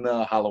getting in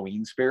the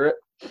Halloween spirit?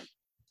 A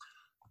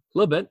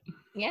little bit.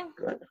 Yeah.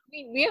 Good. I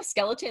mean, we have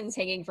skeletons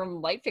hanging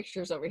from light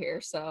fixtures over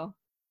here, so.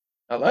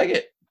 I like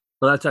it.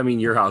 Well, that's,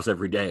 your house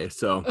every day,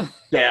 so.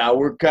 Yeah,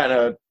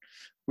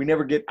 we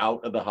never get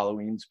out of the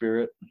Halloween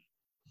spirit.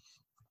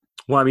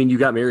 Well, you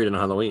got married on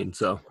Halloween,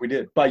 so. We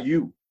did. By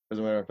you, as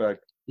a matter of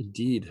fact.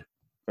 Indeed.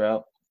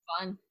 Well,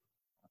 Fun.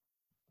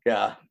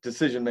 yeah,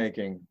 decision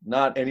making.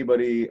 Not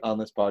anybody on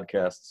this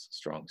podcast's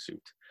strong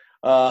suit.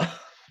 But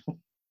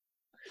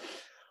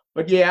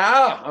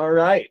yeah, all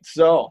right.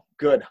 So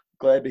good.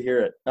 Glad to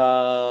hear it.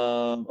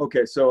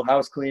 Okay, so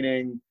house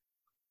cleaning.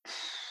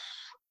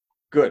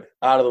 Good.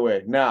 Out of the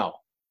way. Now,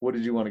 what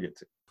did you want to get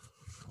to?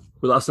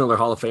 We lost another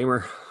Hall of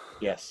Famer.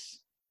 Yes.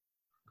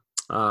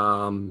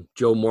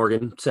 Joe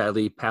Morgan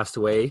sadly passed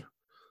away.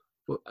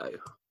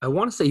 I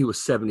want to say he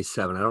was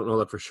 77. I don't know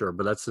that for sure,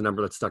 but that's the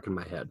number that's stuck in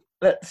my head.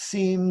 That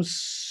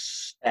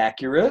seems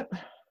accurate.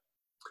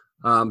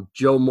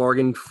 Joe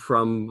Morgan,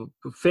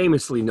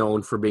 famously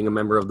known for being a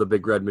member of the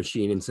Big Red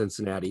Machine in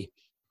Cincinnati.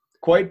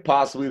 Quite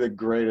possibly the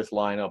greatest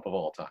lineup of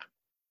all time.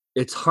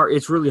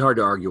 It's really hard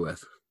to argue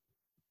with.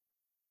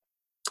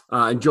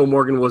 And Joe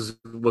Morgan was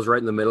right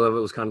in the middle of it.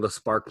 It was kind of the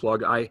spark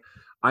plug.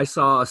 I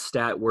saw a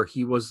stat where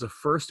he was the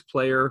first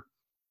player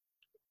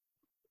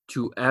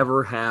to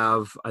ever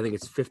have, I think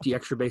it's 50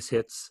 extra base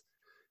hits,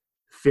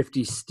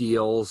 50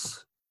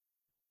 steals,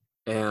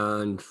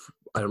 and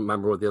I don't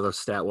remember what the other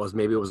stat was.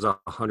 Maybe it was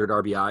 100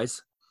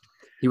 RBIs.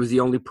 He was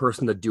the only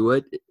person to do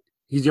it.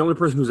 He's the only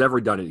person who's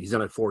ever done it. He's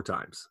done it 4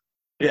 times.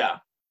 Yeah.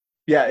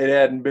 Yeah, it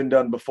hadn't been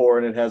done before,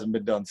 and it hasn't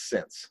been done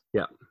since.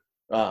 Yeah.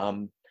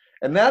 And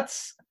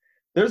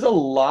there's a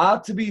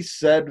lot to be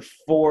said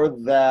for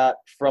that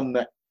from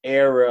the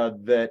era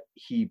that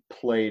he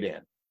played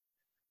in.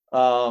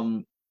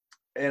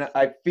 And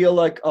I feel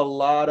like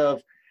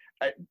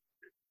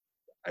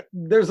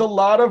there's a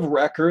lot of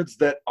records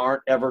that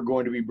aren't ever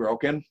going to be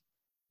broken.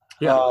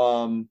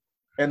 Yeah.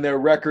 And they're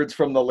records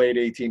from the late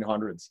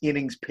 1800s.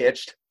 Innings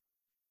pitched.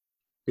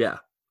 Yeah.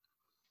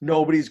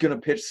 Nobody's going to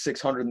pitch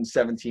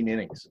 617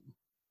 innings.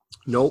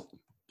 Nope.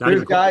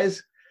 There's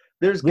guys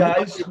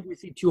We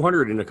see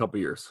 200 in a couple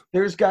years.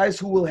 There's guys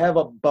who will have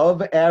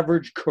above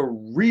average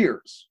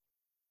careers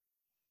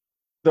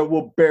that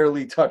will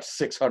barely touch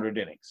 600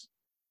 innings.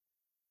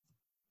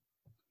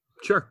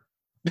 Sure.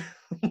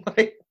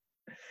 Like,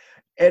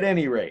 at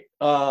any rate,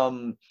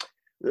 so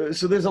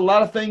there's a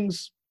lot of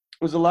things.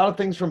 There's a lot of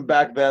things from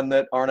back then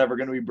that aren't ever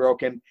going to be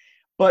broken,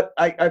 but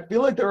I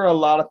feel like there are a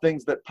lot of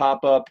things that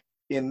pop up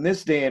in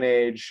this day and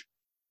age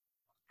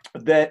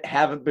that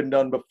haven't been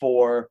done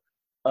before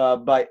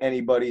by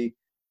anybody.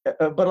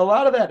 But a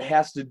lot of that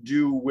has to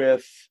do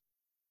with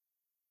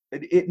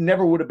it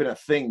never would have been a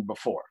thing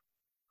before.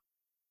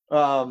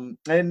 And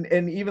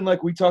even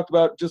like we talked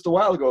about just a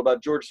while ago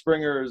about George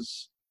Springer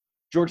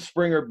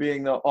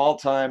being the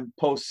all-time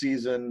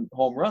postseason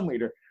home run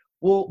leader.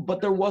 Well,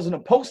 but there wasn't a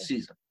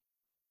postseason.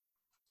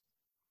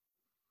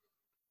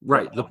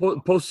 Right. The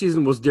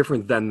postseason was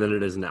different then than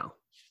it is now.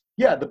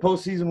 Yeah, the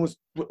postseason was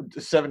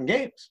 7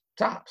 games,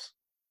 tops.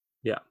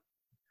 Yeah.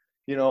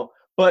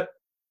 But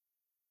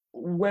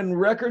when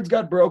records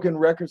got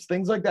broken,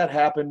 things like that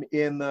happened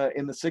in the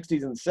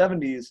 60s and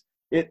 70s,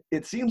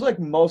 it seems like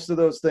most of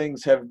those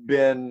things have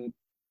been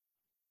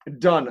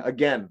done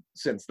again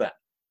since then.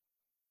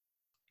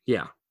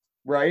 Yeah.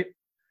 Right?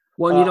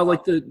 Well,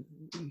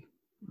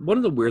 one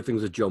of the weird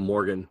things with Joe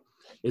Morgan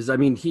is,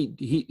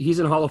 he's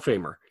a Hall of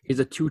Famer. He's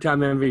a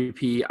 2-time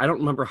MVP. I don't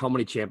remember how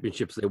many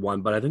championships they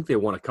won, but I think they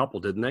won a couple,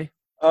 didn't they?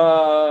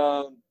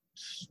 1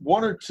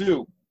 or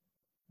 2.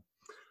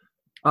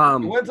 He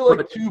went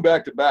to 2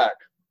 back-to-back.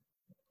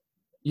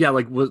 Yeah,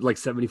 was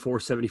 74,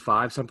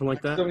 75, something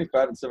like that?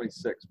 75 and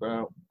 76,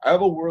 but I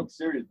have a World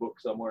Series book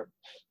somewhere.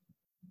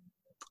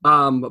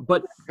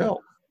 But go.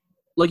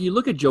 like you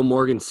look at Joe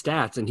Morgan's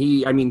stats, and he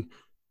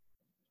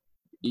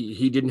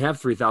didn't have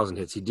 3,000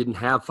 hits. He didn't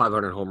have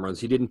 500 home runs.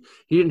 He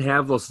didn't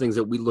have those things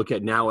that we look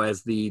at now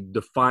as the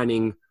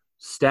defining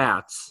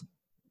stats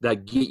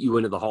that get you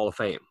into the Hall of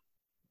Fame.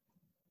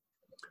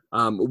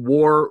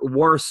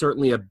 WAR is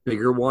certainly a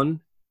bigger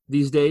one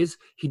these days.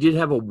 He did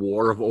have a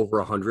WAR of over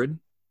 100.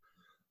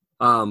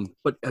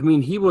 But I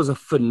mean, he was a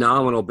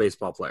phenomenal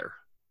baseball player.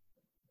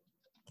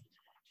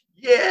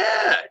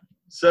 Yeah,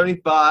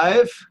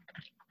 75.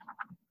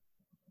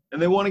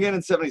 And they won again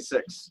in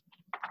 76.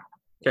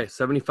 Okay,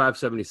 75,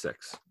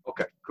 76.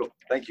 Okay, cool.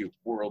 Thank you,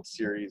 World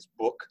Series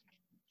book.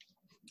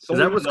 Is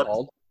that what it's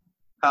called?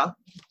 Huh?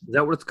 Is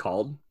that what it's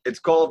called? It's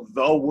called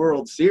The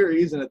World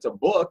Series, and it's a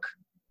book.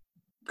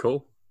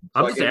 Cool. So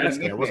I'm just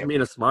asking. I wasn't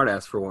being a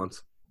smartass for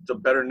once. It's a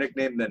better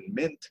nickname than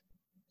Mint.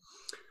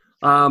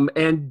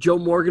 And Joe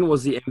Morgan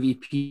was the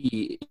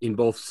MVP in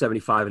both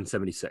 75 and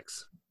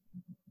 76.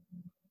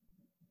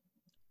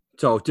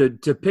 So to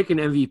pick an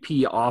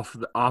MVP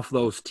off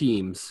those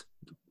teams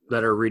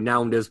that are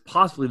renowned as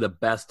possibly the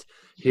best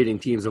hitting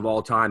teams of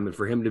all time, and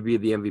for him to be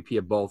the MVP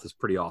of both is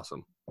pretty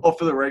awesome. Oh,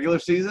 for the regular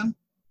season?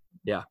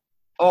 Yeah.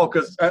 Oh,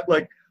 because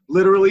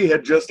literally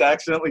had just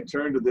accidentally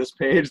turned to this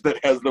page that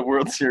has the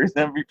World Series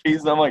MVPs.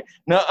 And I'm like,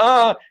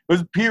 nuh-uh, it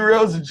was Pete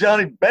Rose and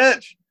Johnny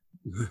Bench.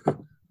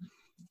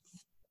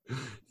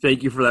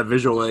 Thank you for that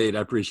visual aid.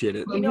 I appreciate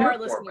it. You know our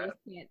listeners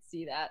can't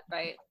see that,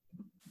 right?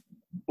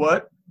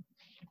 What?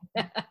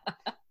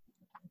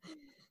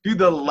 Dude,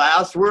 the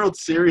last World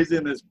Series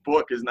in this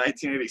book is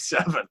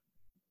 1987.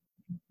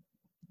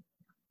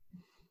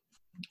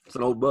 It's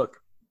an old book.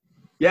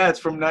 Yeah, it's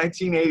from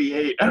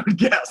 1988, I would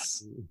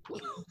guess.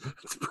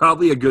 It's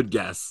probably a good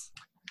guess.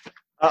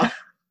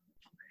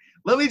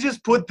 Let me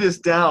just put this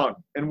down,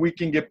 and we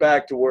can get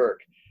back to work.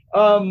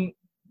 I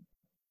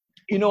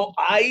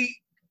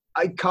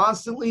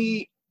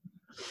constantly,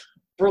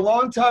 for a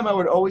long time, I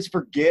would always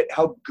forget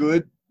how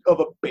good of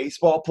a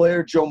baseball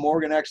player Joe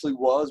Morgan actually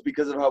was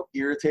because of how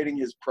irritating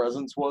his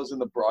presence was in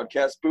the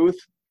broadcast booth.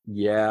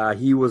 Yeah,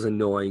 he was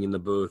annoying in the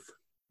booth.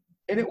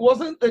 And it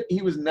wasn't that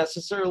he was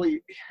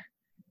necessarily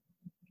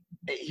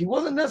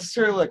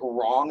like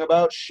wrong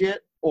about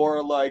shit,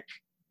 or like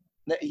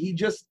he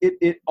just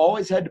it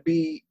always had to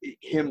be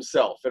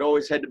himself. It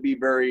always had to be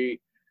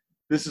very,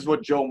 this is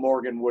what Joe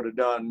Morgan would have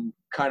done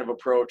kind of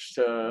approach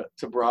to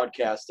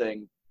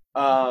broadcasting.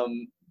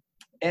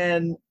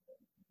 And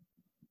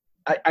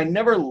I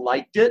never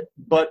liked it,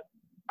 but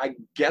I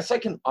guess I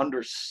can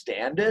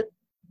understand it.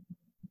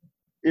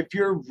 If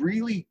you're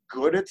really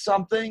good at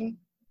something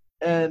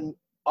and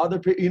other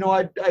people,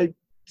 I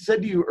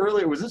said to you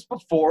earlier, was this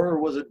before or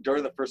was it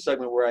during the first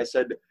segment where I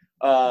said,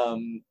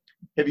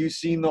 have you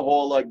seen the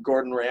whole like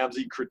Gordon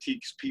Ramsay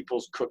critiques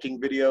people's cooking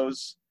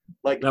videos,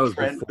 like that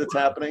trend before. that's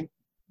happening?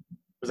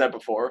 Was that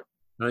before?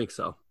 I think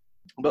so.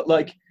 But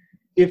like,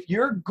 if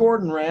you're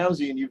Gordon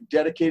Ramsay and you've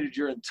dedicated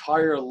your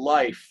entire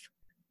life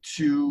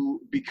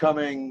to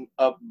becoming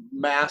a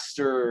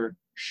master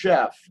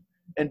chef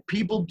and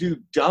people do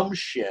dumb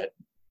shit,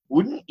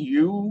 wouldn't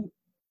you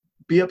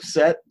be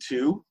upset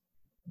too?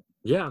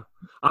 Yeah.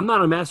 I'm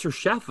not a master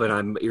chef, and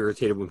I'm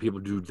irritated when people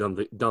do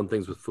dumb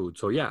things with food.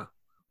 So, yeah.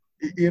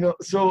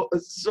 So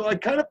I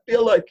kind of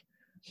feel like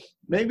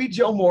maybe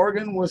Joe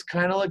Morgan was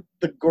kind of like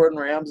the Gordon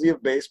Ramsay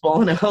of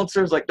baseball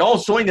announcers. Like,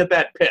 don't swing at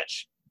that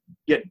pitch,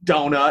 you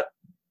donut.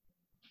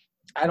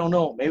 I don't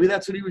know. Maybe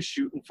that's what he was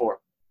shooting for.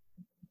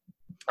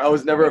 I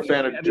was never a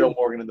fan of Joe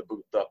Morgan in the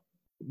booth, though.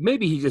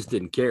 Maybe he just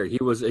didn't care.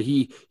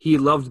 He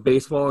loved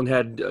baseball and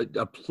had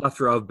a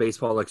plethora of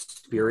baseball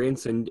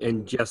experience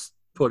and just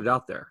put it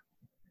out there.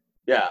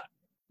 Yeah.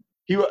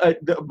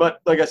 But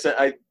like I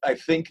said, I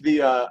think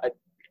I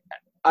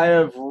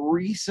have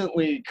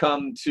recently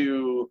come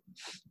to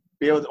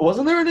be able to,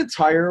 wasn't there an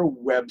entire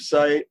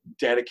website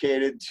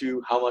dedicated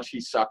to how much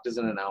he sucked as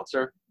an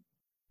announcer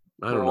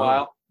I don't for a know.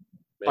 while?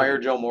 Maybe. Fire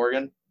Joe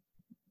Morgan.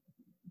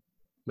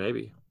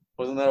 Maybe.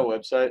 Wasn't that a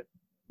website?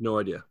 No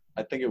idea.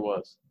 I think it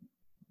was.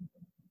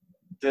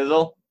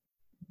 Dizzle?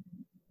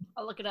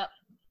 I'll look it up.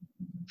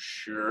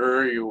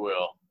 Sure you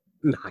will.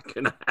 Not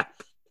gonna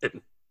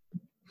happen.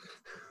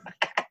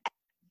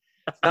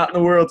 Not in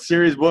the World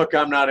Series book.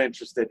 I'm not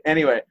interested.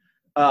 Anyway,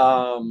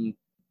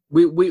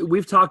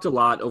 We've talked a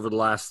lot over the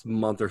last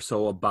month or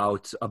so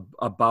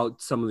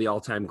about some of the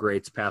all-time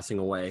greats passing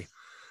away.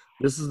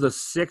 This is the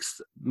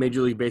 6th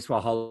Major League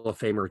Baseball Hall of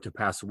Famer to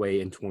pass away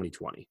in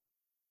 2020.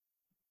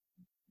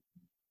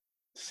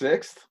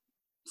 6th?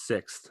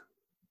 6th.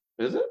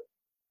 Is it?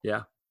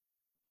 Yeah.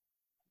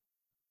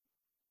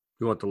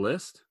 You want the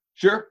list?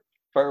 Sure.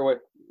 Fire away.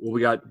 Well,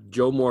 we got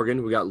Joe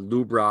Morgan. We got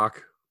Lou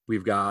Brock.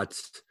 We've got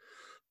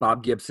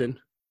Bob Gibson,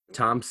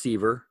 Tom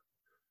Seaver,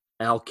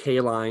 Al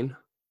Kaline.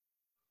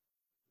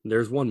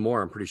 There's one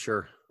more, I'm pretty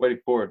sure. Whitey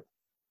Ford.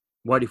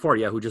 Whitey Ford,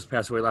 yeah, who just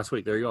passed away last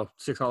week. There you go.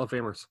 6 Hall of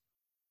Famers.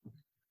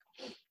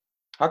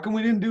 How come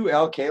we didn't do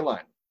Al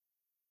Kaline?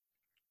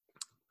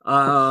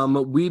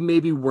 We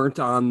maybe weren't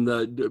on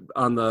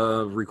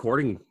the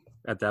recording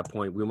at that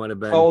point. We might have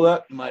been Oh,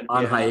 that might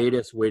on yeah.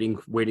 hiatus,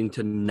 waiting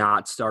to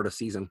not start a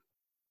season.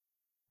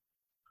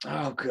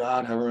 Oh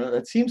God, I remember.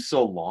 That seems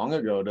so long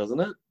ago, doesn't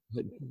it?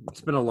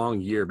 It's been a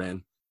long year,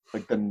 man.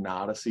 Like the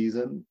Nada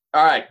season.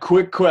 All right,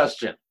 quick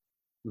question: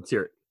 Let's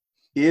hear it.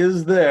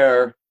 is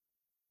there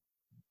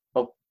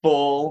a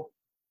full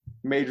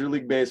Major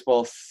League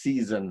Baseball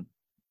season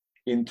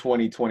in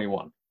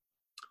 2021?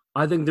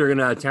 I think they're going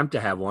to attempt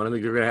to have one. I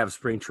think they're going to have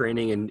spring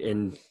training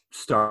and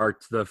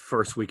start the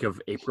first week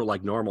of April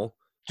like normal.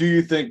 Do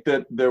you think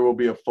that there will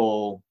be a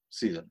full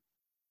season?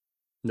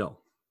 No.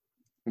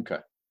 Okay.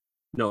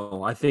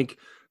 No, I think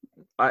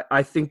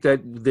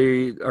that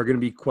they are going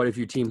to be quite a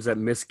few teams that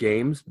miss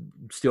games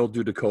still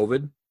due to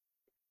COVID.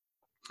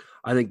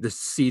 I think the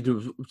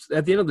season,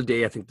 at the end of the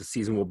day, I think the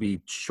season will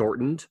be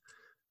shortened,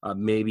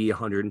 maybe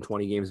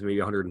 120 games, maybe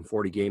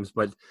 140 games.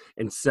 But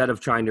instead of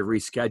trying to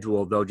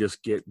reschedule, they'll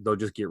just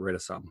get rid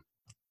of some.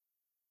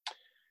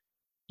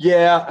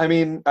 Yeah, I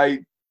mean,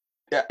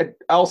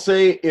 I'll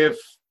say if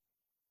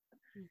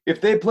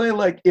they played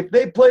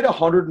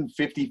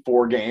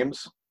 154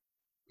 games,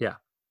 yeah,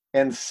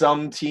 and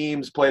some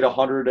teams played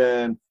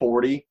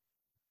 140,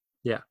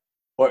 yeah,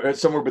 or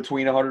somewhere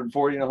between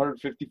 140 and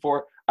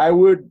 154, I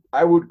would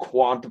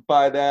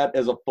quantify that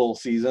as a full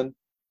season.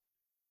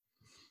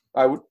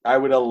 I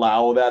would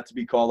allow that to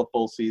be called a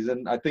full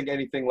season. I think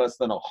anything less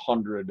than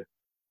 100,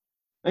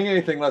 I think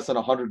anything less than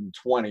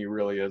 120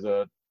 really is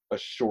a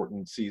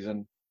shortened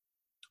season.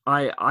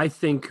 I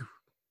think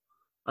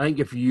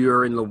if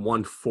you're in the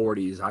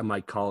 140s, I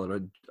might call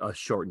it a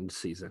shortened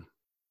season.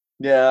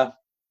 Yeah.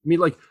 I mean,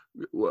 like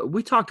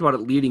we talked about it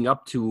leading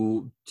up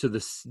to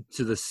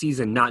the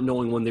season, not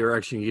knowing when they were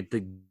actually going to get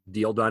the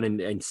deal done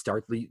and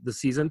start the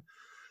season.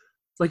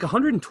 Like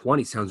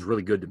 120 sounds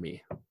really good to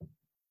me.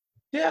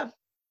 Yeah.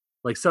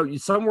 Like so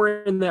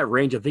somewhere in that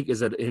range, I think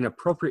is an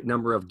appropriate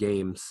number of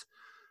games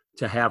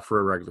to have for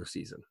a regular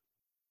season.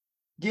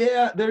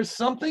 Yeah, there's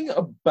something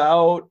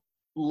about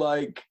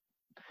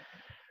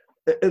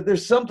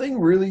there's something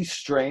really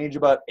strange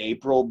about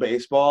April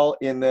baseball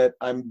in that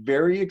I'm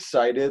very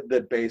excited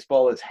that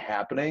baseball is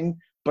happening,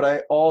 but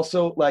I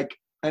also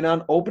and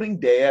on opening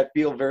day, I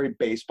feel very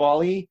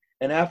baseball-y.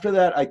 And after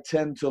that, I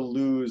tend to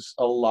lose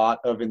a lot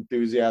of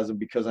enthusiasm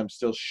because I'm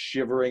still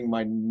shivering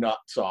my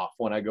nuts off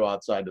when I go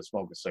outside to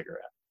smoke a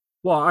cigarette.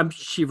 Well, I'm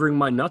shivering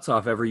my nuts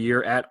off every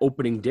year at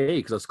opening day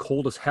because it's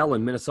cold as hell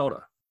in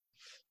Minnesota.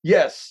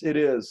 Yes, it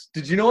is.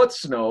 Did you know it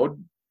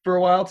snowed for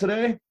a while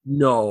today?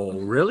 No,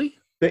 really?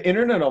 The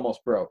internet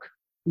almost broke.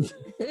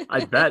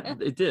 I bet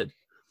it did.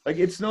 Like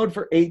it snowed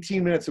for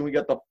 18 minutes and we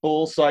got the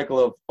full cycle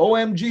of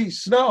OMG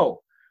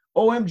snow.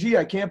 OMG,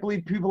 I can't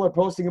believe people are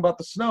posting about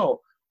the snow.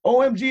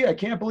 OMG, I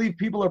can't believe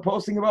people are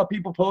posting about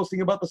people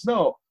posting about the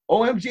snow.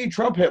 OMG,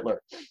 Trump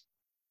Hitler.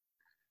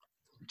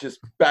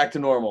 Just back to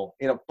normal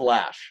in a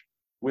flash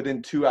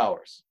within 2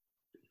 hours.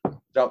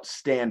 It's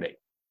outstanding.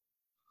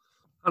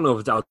 I don't know if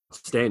it's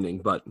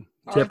outstanding, but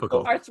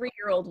typical. Our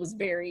 3-year-old was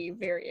very,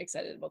 very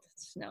excited about the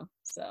snow.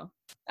 So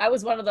I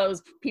was one of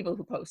those people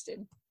who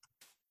posted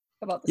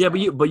about the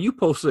snow. But you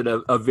posted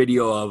a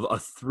video of a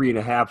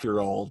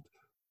 3.5-year-old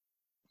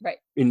right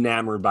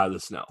enamored by the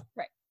snow.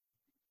 Right.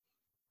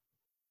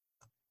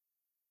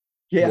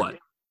 Yeah. What?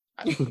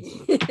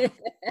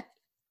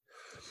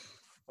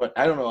 But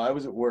I don't know. I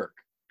was at work.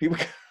 People,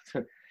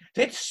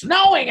 it's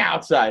snowing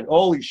outside.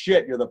 Holy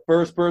shit! You're the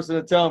first person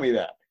to tell me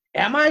that.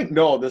 Am I?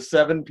 No, the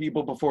 7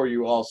 people before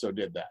you also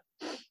did that.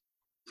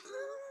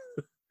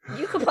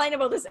 You complain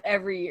about this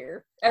every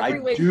year. I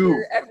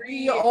do.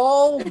 We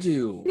all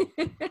do.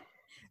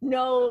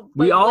 No,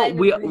 we all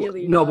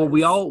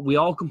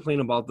complain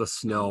about the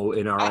snow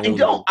in our own.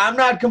 Don't. I'm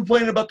not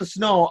complaining about the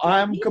snow.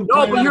 I'm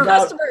complaining but you're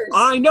about customers.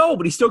 I know,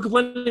 but he's still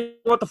complaining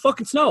about the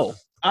fucking snow.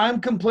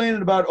 I'm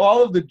complaining about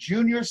all of the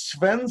junior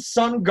Sven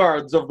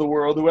Sungards of the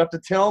world who have to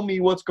tell me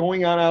what's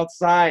going on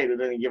outside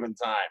at any given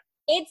time.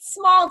 It's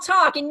small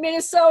talk in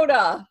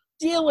Minnesota.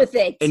 Deal with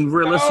it. And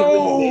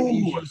realistically, maybe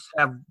you should just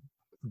have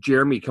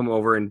Jeremy come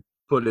over and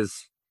put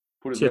his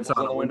tits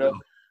on the window.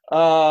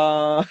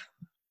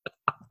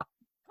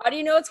 How do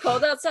you know it's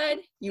cold outside?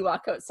 You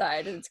walk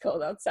outside and it's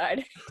cold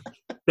outside.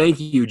 Thank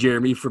you,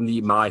 Jeremy, from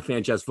the My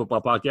Franchise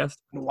Football Podcast.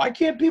 Why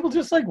can't people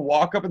just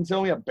walk up and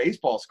tell me a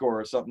baseball score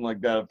or something like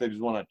that if they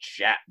just want to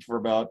chat for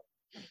about?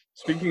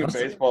 Speaking of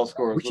baseball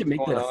scores, we should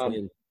make that a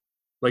thing.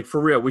 Like for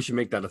real, we should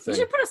make that a thing.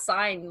 You should put a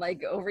sign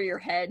over your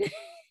head.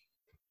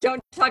 Don't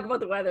talk about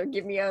the weather.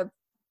 Give me a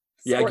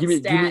give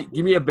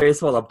me a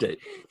baseball update.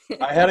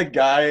 I had a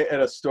guy at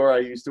a store I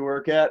used to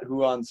work at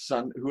who had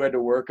to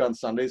work on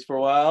Sundays for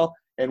a while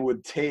and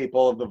would tape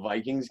all of the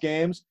Vikings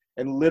games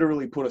and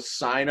literally put a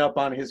sign up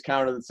on his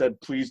counter that said,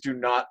 "Please do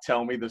not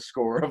tell me the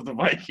score of the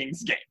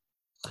Vikings game."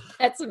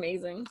 That's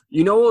amazing.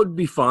 You know what would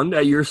be fun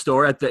at your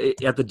store at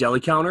the deli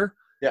counter?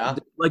 Yeah.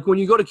 Like when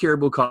you go to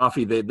Caribou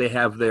Coffee, they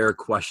have their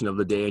question of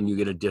the day and you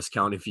get a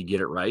discount if you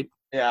get it right.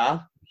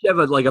 Yeah. You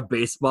have a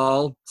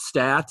baseball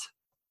stat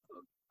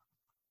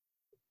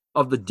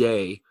of the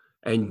day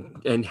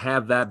and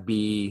have that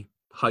be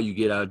how you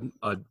get a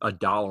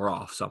 $1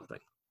 off something.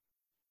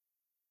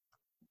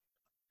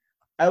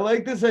 I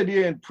like this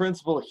idea in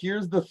principle.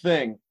 Here's the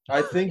thing.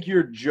 I think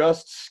you're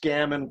just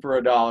scamming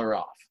for $1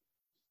 off.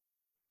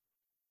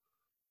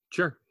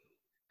 Sure.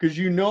 Because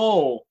you're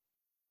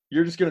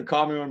just going to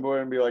call me one boy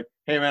and be like,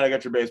 hey, man, I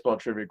got your baseball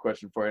trivia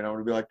question for you. And I'm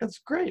going to be like,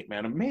 that's great,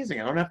 man. Amazing.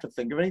 I don't have to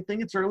think of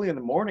anything. It's early in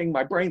the morning.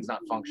 My brain's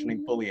not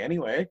functioning fully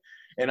anyway.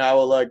 And I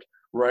will, like,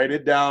 write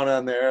it down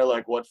on there,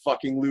 like what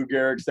fucking Lou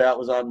Gehrig stat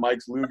was on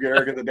Mike's Lou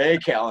Gehrig of the Day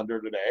calendar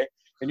today.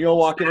 And you'll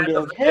walk in and be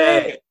like,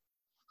 hey,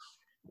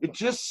 it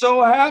just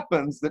so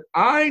happens that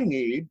I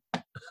need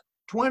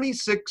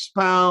 26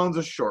 pounds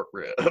of short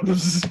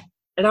ribs.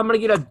 And I'm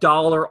going to get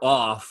 $1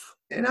 off.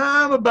 And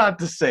I'm about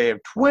to save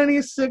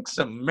 26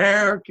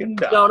 American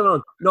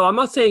dollars. No. I'm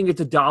not saying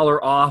it's $1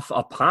 off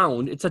a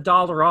pound. It's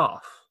 $1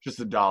 off. Just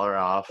 $1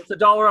 off. It's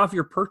 $1 off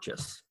your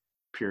purchase.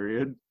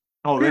 Period.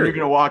 Oh, then you're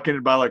going to walk in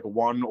and buy like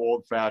one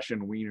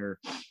old-fashioned wiener.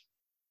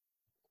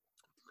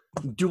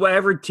 Do I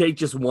ever take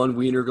just one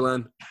wiener,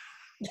 Glenn?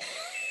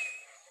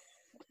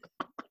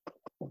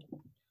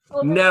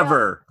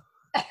 Never.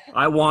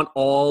 I want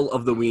all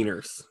of the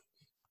wieners.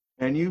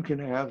 And you can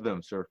have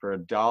them, sir, for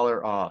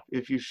 $1 off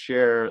if you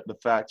share the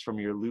facts from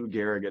your Lou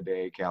Gehrig a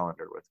Day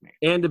calendar with me.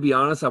 And to be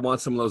honest, I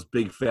want some of those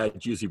big, fat,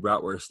 juicy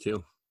bratwursts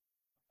too.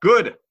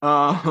 Good.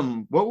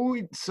 What were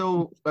we?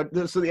 So the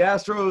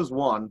Astros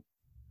won.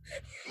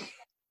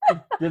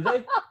 Did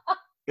they?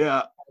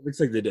 Yeah. Looks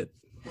like they did.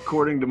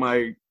 According to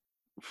my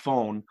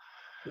phone.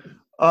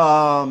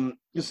 So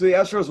the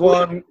Astros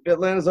won.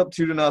 Atlanta's up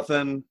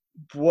 2-0.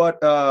 What?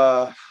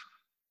 Does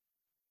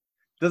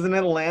an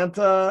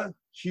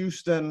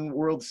Atlanta-Houston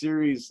World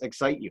Series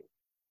excite you?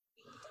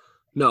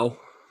 No.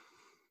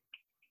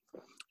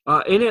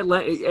 In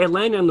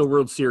Atlanta in the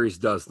World Series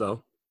does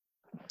though.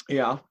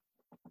 Yeah.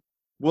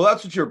 Well,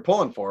 that's what you're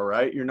pulling for,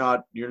 right? You're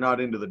not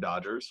into the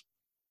Dodgers.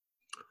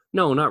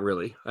 No, not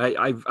really.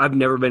 I've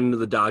never been into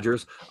the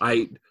Dodgers.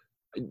 I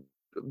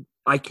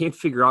can't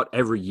figure out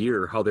every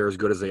year how they're as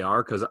good as they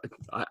are because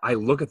I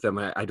look at them.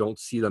 I don't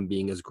see them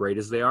being as great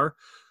as they are.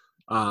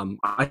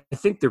 I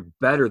think they're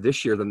better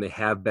this year than they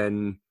have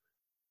been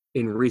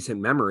in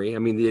recent memory. I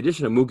mean, the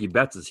addition of Mookie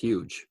Betts is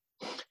huge.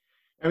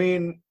 I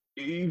mean,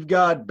 you've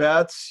got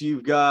Betts.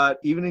 You've got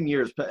even in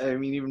years. I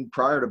mean, even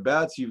prior to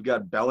Betts, you've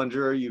got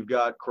Bellinger. You've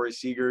got Corey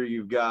Seager.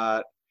 You've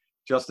got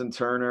Justin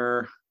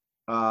Turner.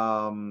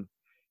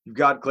 You've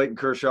got Clayton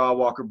Kershaw,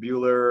 Walker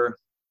Buehler.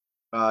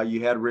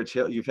 You had Rich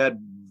Hill. You've had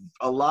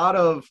a lot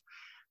of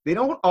 – they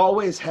don't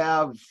always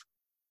have,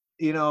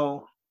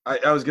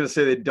 I was going to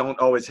say they don't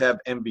always have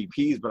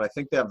MVPs, but I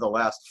think they have the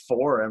last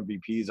 4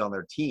 MVPs on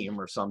their team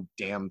or some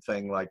damn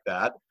thing like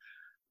that.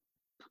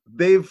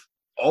 They've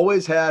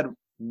always had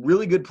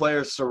really good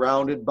players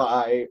surrounded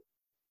by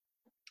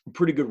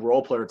pretty good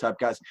role player type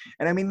guys.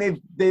 And, I mean, they've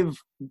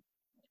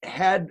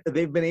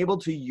been able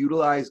to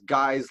utilize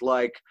guys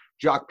like –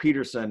 Jock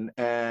Peterson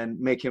and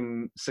make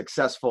him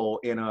successful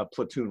in a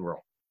platoon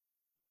role.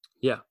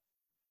 Yeah.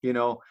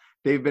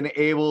 They've been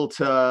able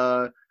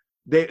to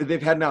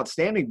they've had an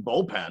outstanding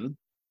bullpen.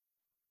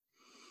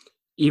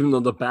 Even though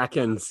the back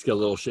end's a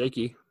little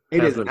shaky.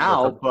 It is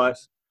now, but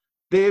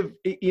they've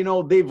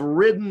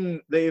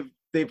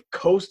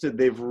coasted,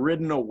 they've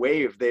ridden a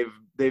wave. They've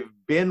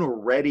been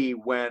ready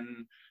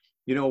when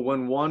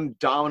when one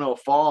domino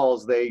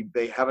falls, they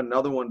have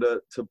another one to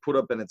put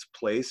up in its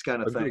place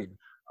kind of thing.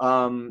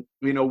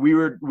 We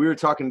were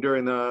talking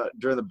during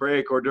the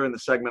break or during the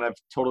segment. I've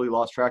totally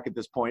lost track at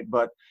this point,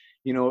 but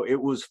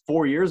it was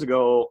 4 years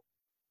ago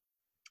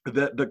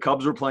that the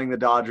Cubs were playing the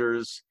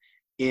Dodgers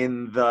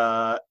in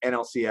the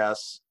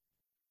NLCS,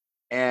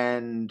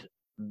 and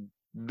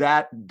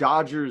that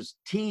Dodgers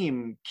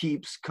team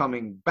keeps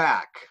coming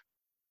back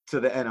to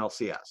the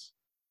NLCS,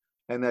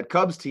 and that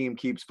Cubs team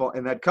keeps falling.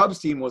 And that Cubs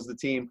team was the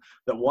team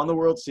that won the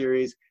World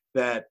Series.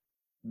 That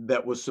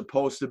was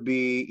supposed to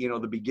be,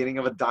 the beginning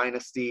of a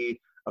dynasty.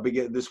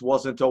 This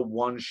wasn't a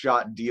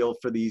one-shot deal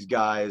for these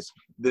guys.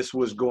 This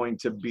was going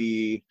to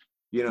be,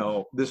 a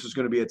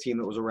team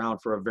that was around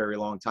for a very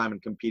long time and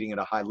competing at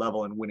a high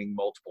level and winning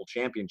multiple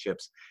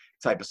championships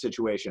type of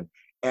situation.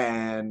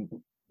 And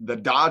the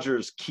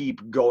Dodgers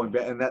keep going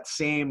back, and that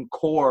same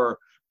core,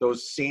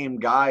 those same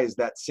guys,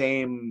 that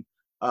same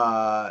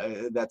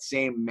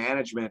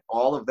management,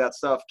 all of that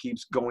stuff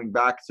keeps going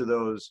back to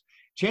those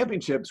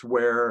championships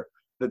where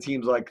the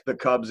teams like the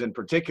Cubs in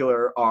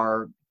particular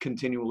are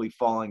continually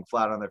falling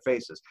flat on their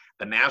faces.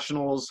 The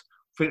Nationals,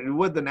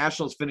 would the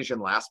Nationals finish in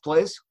last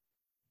place?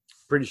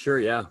 Pretty sure,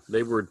 yeah.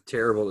 They were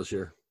terrible this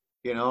year.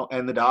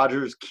 And the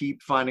Dodgers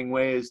keep finding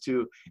ways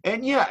to –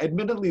 and, yeah,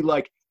 admittedly,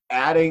 like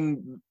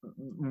adding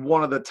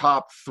one of the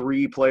top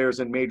 3 players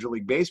in Major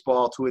League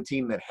Baseball to a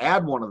team that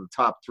had one of the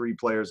top 3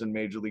 players in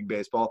Major League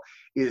Baseball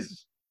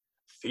is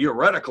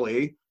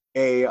theoretically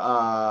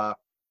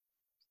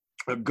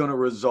going to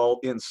result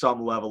in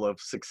some level of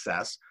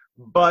success,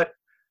 but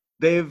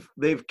they've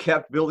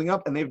kept building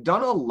up, and they've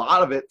done a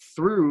lot of it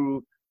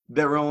through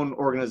their own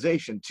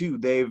organization too.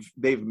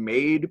 They've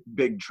made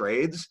big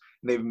trades,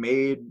 they've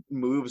made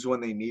moves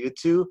when they needed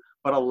to,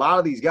 but a lot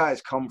of these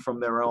guys come from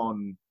their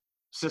own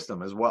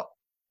system as well.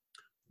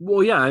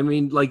 Well, yeah, I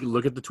mean, like,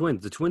 look at the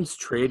Twins. The Twins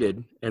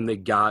traded and they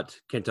got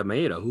Kenta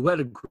Maeda, who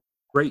had a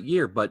great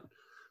year, but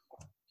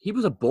he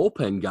was a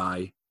bullpen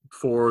guy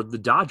for the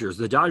Dodgers.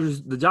 The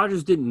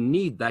Dodgers didn't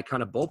need that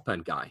kind of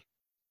bullpen guy.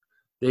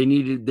 They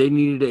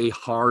needed a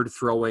hard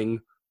throwing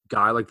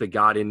guy like they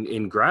got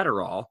in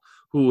Gratterall,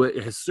 who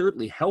has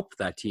certainly helped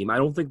that team. I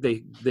don't think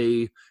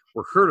they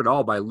were hurt at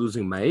all by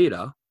losing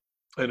Maeda.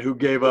 And who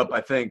gave up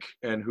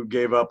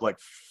like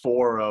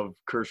 4 of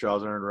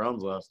Kershaw's earned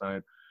runs last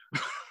night.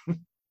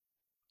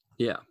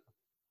 Yeah.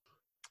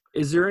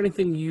 Is there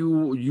anything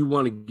you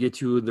want to get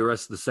to in the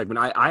rest of the segment?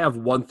 I have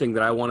one thing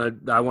that I want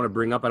to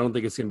bring up. I don't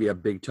think it's going to be a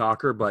big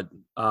talker, but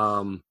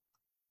fire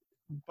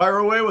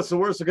away. What's the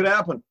worst that could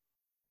happen?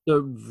 The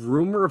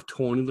rumor of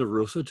Tony La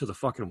Russa to the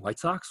fucking White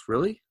Sox,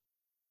 really?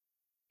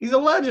 He's a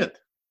legend.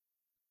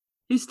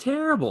 He's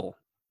terrible.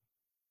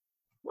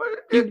 What?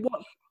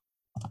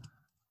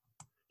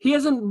 He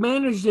hasn't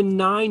managed in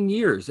 9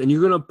 years, and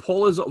you're going to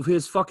pull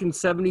his fucking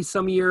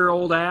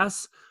 70-some-year-old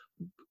ass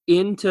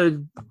in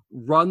to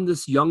run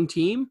this young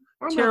team?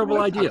 Terrible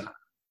idea.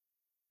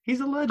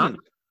 He's a legend.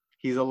 Huh?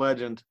 He's a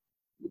legend.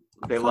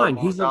 They Fine, love him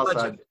he's a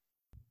legend.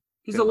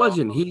 He's a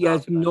legend. He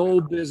has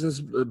no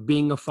business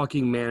being a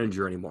fucking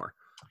manager anymore.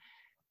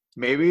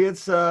 Maybe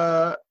it's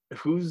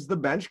who's the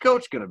bench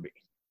coach going to be?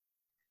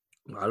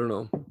 I don't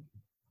know.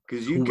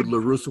 Because who would La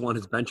Russa want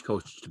his bench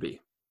coach to be?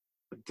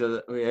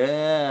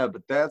 Yeah,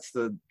 but that's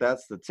the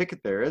ticket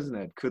there, isn't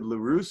it? Could La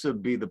Russa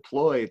be the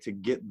ploy to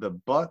get the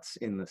butts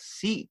in the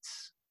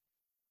seats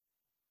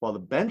while the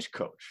bench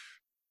coach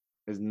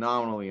is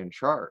nominally in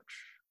charge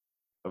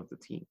of the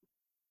team?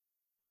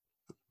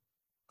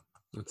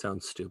 That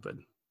sounds stupid.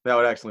 That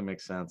would actually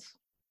make sense.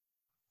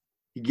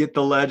 You get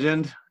the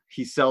legend,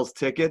 he sells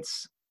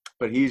tickets,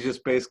 but he's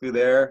just basically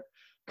there,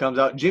 comes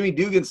out Jimmy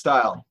Dugan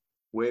style,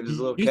 waves his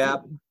little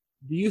cap.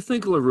 Do you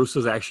think La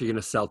Russa's actually going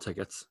to sell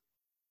tickets?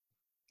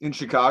 In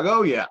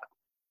Chicago, yeah.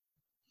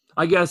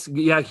 I guess,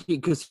 yeah,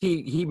 because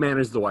he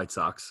managed the White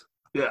Sox.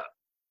 Yeah.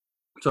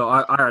 So,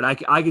 all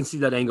right, I can see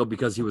that angle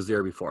because he was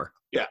there before.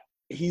 Yeah,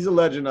 he's a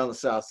legend on the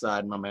South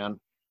Side, my man.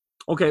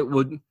 Okay,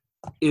 well,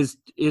 is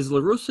La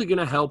Russa going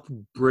to help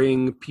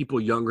bring people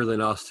younger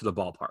than us to the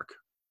ballpark?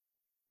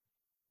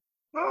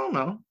 I don't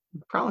know.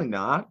 Probably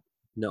not.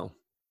 No.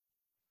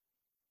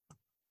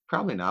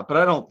 Probably not, but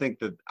I don't think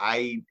that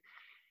I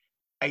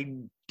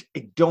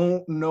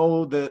don't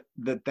know that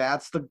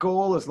that's the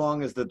goal as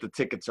long as that the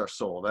tickets are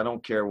sold. I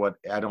don't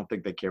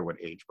think they care what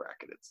age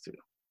bracket it's to.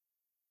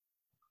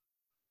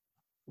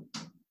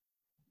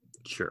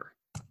 Sure.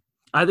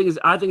 I think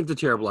it's a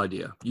terrible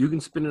idea. You can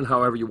spin it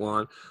however you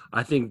want.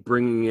 I think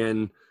bringing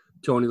in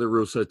Tony La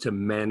Russa to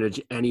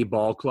manage any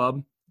ball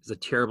club is a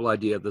terrible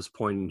idea at this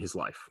point in his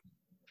life.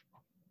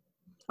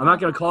 I'm not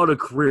going to call it a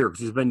career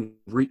because he's been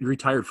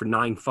retired for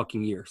 9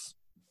 fucking years.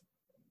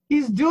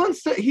 He's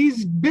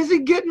busy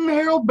getting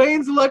Harold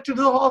Baines elected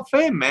to the Hall of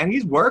Fame, man.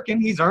 He's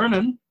working. He's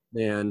earning.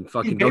 Man,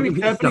 fucking don't get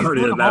me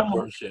started on that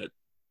bullshit.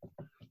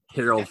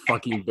 Harold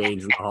fucking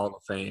Baines in the Hall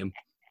of Fame.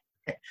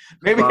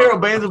 Maybe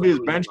Harold Baines will be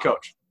his bench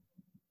coach.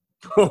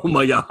 Oh,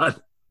 my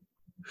God.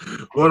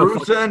 La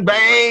Russa and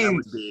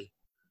Baines.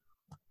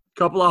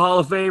 Couple of Hall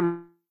of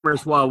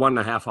Famers. Well,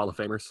 1.5 Hall of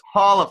Famers.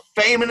 Hall of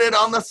Faming it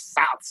on the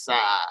South Side.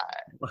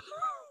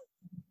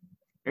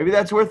 Maybe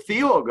that's where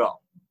Theo will go.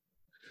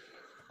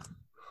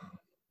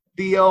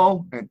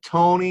 Theo and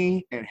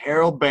Tony and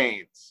Harold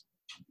Baines.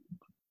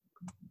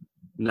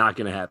 Not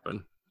going to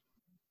happen.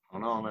 I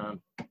don't know,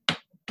 man.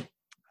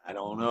 I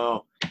don't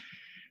know.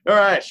 All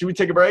right, should we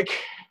take a break?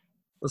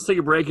 Let's take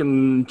a break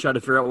and try to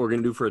figure out what we're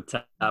going to do for a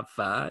top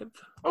 5.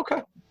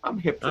 Okay, I'm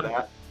hip to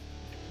that.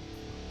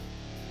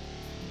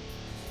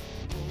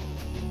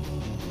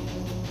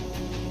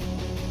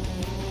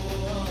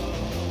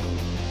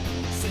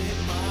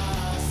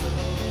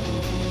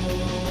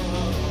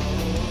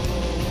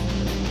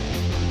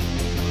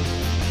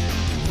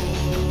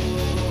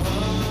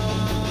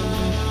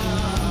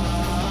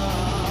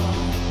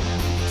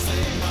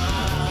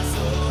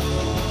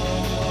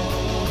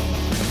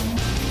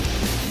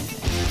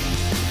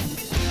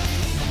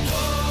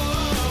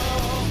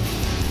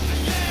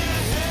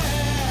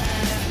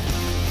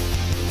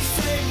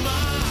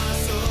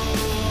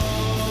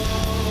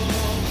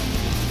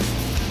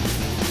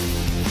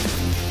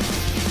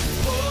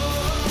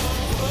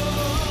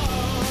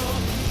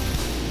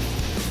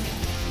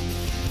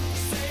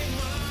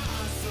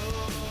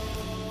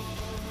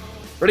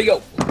 Ready to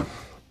go.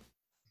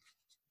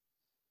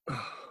 Are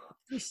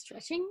you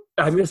stretching?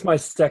 I missed my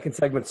second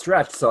segment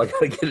stretch, so I got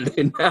to get it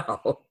in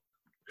now.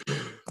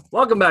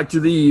 Welcome back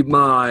to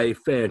my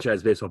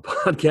Franchise Baseball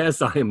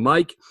Podcast. I am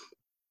Mike,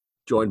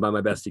 joined by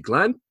my bestie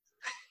Glen.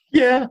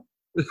 Yeah.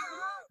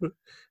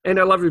 And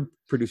I love your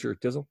producer,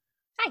 Dizzle.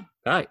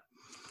 Hi.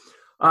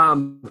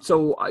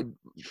 So I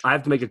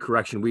have to make a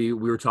correction. We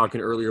were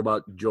talking earlier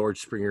about George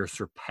Springer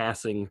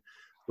surpassing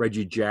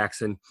Reggie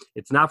Jackson.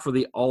 It's not for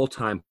the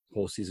all-time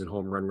postseason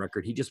home run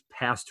record. He just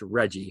passed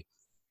Reggie.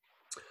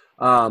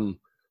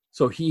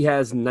 So he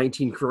has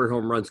 19 career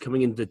home runs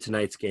coming into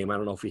tonight's game. I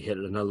don't know if he hit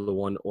another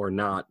one or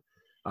not.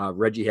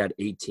 Reggie had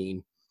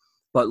 18.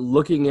 But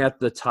looking at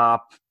the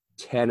top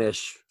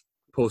 10-ish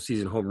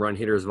postseason home run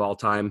hitters of all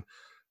time,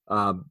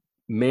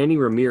 Manny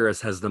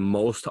Ramirez has the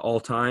most all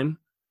time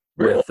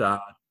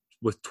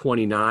with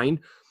 29.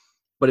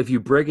 But if you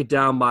break it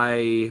down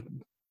by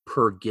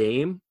per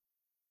game,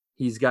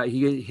 he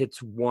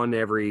hits one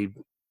every,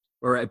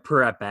 or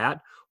per at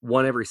bat,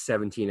 one every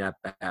 17 at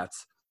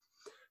bats.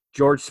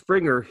 George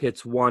Springer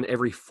hits one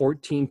every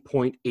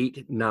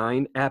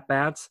 14.89 at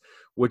bats,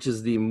 which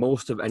is the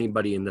most of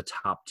anybody in the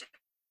top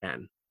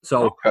 10.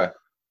 So,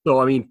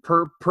 I mean,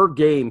 per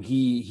game,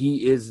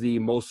 he is the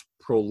most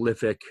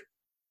prolific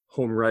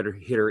home run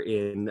hitter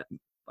in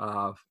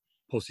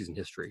postseason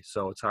history.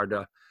 So it's hard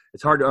to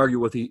argue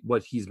with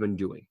what he's been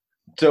doing.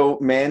 So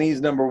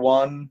Manny's number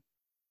one.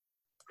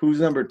 Who's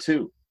number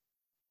two?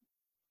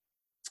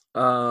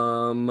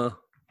 No,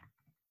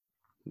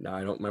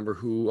 I don't remember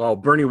who. Oh,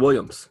 Bernie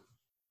Williams.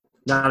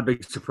 Not a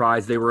big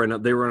surprise. They were in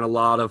a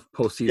lot of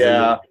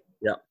postseason.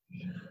 Yeah.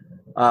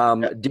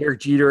 Derek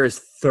Jeter is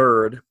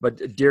third,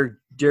 but Derek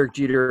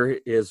Jeter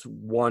is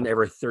one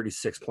every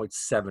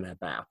 36.7 at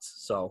bats.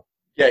 So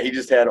yeah, he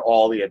just had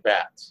all the at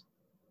bats.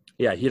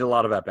 Yeah, he had a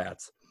lot of at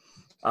bats.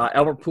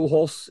 Albert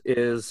Pujols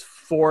is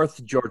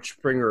fourth. George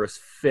Springer is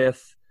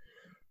fifth.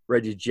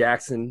 Reggie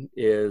Jackson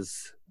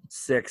is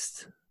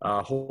sixth.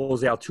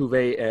 Jose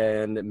Altuve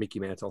and Mickey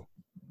Mantle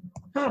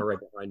are right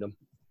behind him.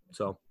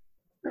 So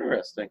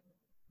interesting.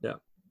 Yeah.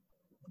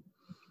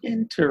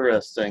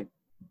 Interesting.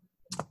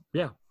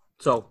 Yeah.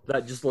 So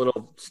that just a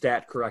little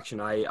stat correction.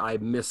 I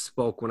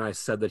misspoke when I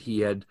said that he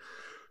had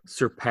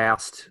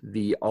surpassed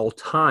the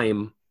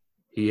all-time.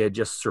 He had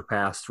just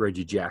surpassed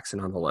Reggie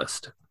Jackson on the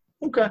list.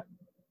 Okay.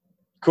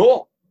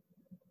 Cool.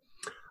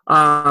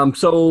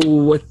 So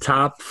with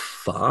top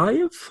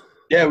five?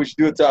 Yeah, we should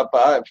do a top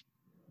five.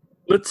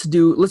 Let's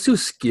do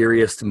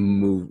scary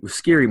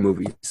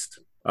movies.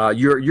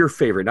 Your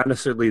favorite, not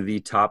necessarily the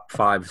top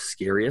five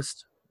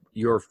scariest.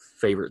 Your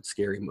favorite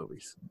scary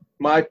movies.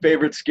 My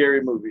favorite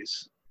scary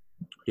movies.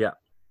 Yeah.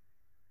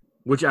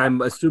 Which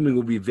I'm assuming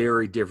will be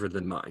very different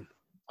than mine.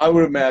 I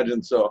would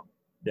imagine so.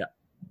 Yeah.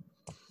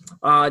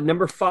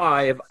 Number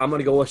five, I'm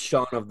gonna go with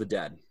Shaun of the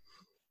Dead.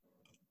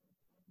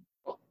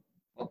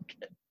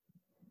 Okay.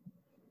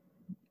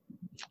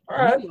 All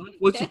right.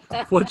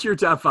 What's your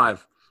top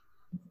five?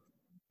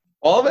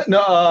 All of it?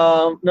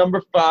 No.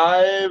 Number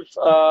five,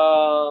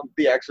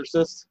 The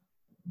Exorcist.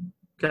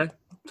 Okay.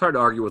 It's hard to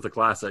argue with a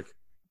classic.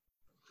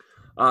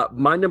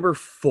 My number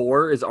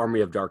four is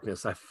Army of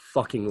Darkness. I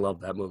fucking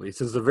love that movie.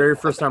 Since the very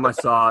first time I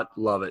saw it,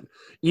 love it.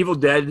 Evil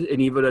Dead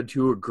and Evil Dead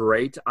 2 are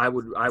great. I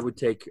would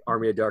take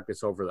Army of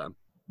Darkness over them.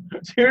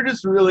 So you're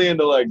just really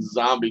into like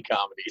zombie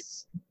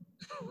comedies.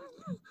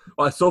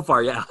 Well, so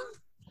far, yeah.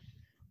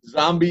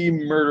 Zombie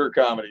murder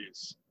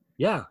comedies.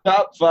 Yeah.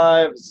 Top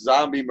five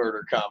zombie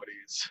murder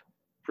comedies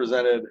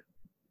presented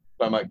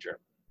by Mike Germ.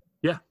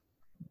 Yeah.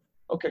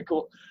 Okay,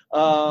 cool.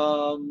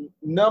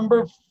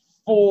 Number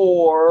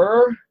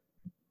four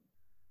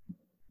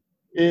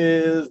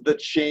is The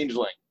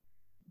Changeling.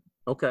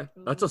 Okay.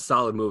 That's a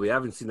solid movie. I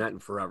haven't seen that in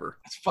forever.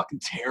 It's fucking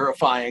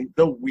terrifying.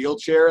 The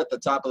wheelchair at the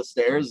top of the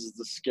stairs is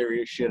the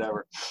scariest shit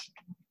ever.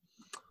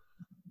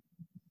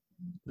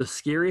 The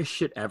scariest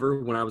shit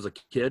ever when I was a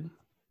kid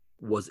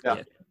was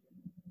it.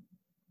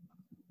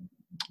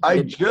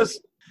 I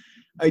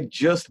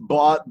just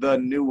bought the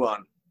new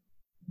one,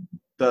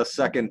 the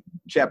second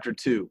chapter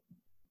 2.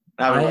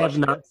 I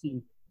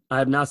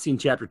have not seen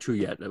chapter 2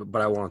 yet,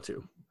 but I want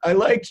to. I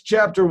liked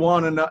chapter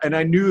 1, and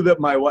I knew that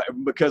my wife,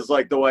 because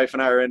like the wife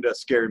and I are into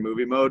scary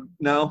movie mode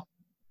now.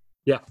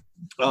 Yeah.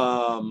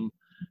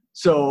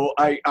 So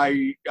I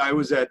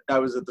was at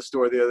the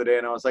store the other day,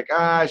 and I was like,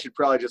 I should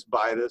probably just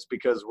buy this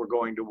because we're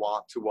going to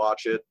want to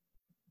watch it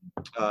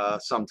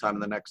sometime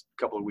in the next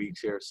couple of weeks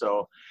here.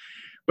 So,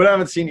 but I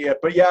haven't seen it yet.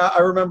 But yeah,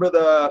 I remember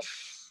the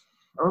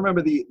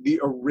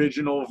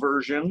original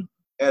version,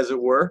 as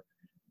it were,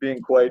 being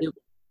quite.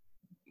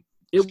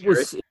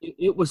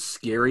 It was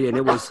scary, and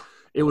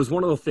it was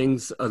one of the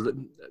things,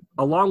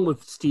 along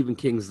with Stephen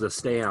King's The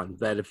Stand,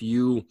 that if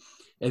you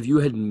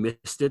had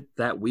missed it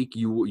that week,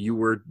 you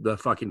were the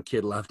fucking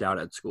kid left out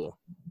at school.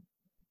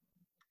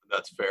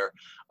 That's fair.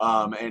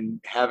 And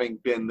having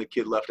been the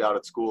kid left out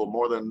at school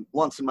more than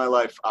once in my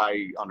life,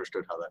 I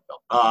understood how that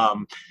felt.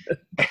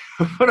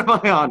 What am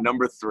I on?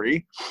 Number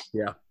 3?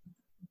 Yeah.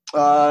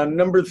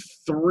 Number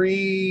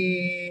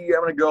 3,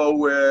 I'm going to go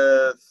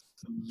with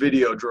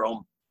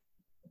Videodrome.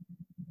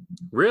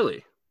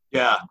 Really?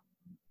 Yeah.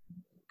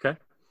 Okay.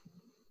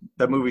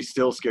 That movie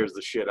still scares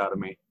the shit out of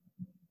me.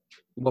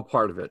 What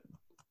part of it?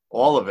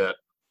 All of it.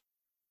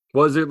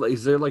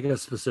 Is there like a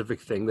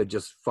specific thing that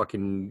just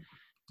fucking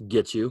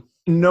gets you?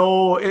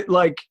 No,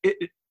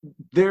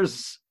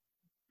 there's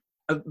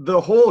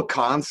the whole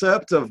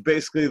concept of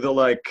basically the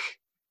like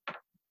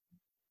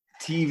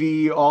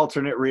TV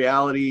alternate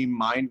reality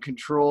mind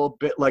control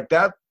bit like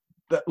that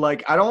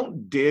like I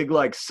don't dig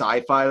like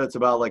sci-fi that's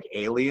about like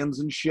aliens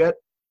and shit.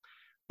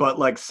 But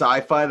like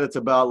sci-fi that's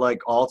about like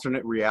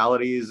alternate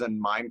realities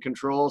and mind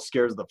control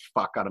scares the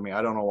fuck out of me.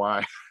 I don't know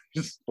why.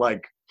 Just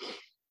like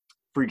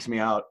freaks me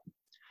out.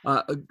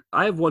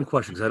 I have one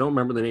question because I don't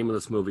remember the name of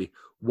this movie.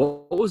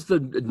 What was the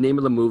name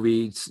of the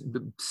movie?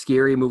 The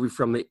scary movie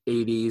from the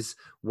 80s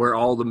where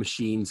all the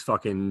machines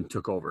fucking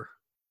took over.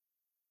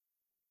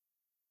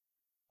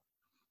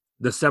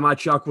 The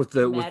semi-truck with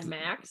the Mad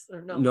Max?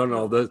 Or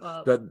no,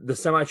 the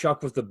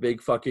semi-truck with the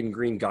big fucking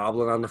green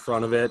goblin on the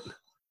front of it.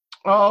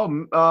 Oh,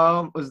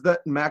 was that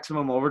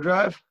Maximum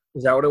Overdrive?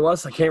 Is that what it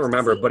was? I can't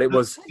remember, but it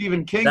was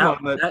Stephen King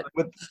that, one.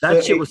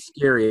 That shit was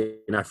scary,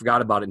 and I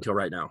forgot about it until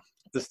right now.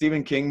 The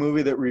Stephen King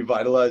movie that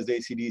revitalized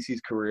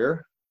AC/DC's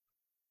career.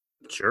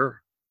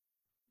 Sure.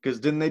 Because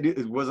didn't they do?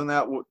 Wasn't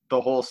that what the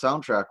whole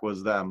soundtrack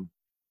was them?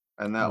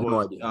 And that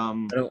was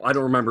I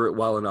don't remember it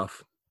well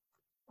enough.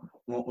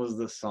 What was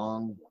the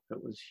song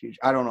that was huge?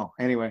 I don't know.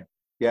 Anyway,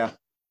 yeah.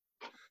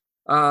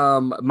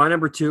 My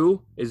number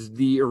 2 is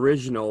the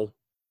original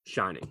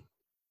Shining.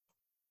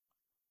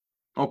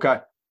 Okay.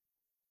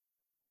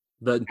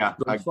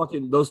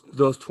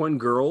 Those twin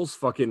girls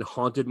fucking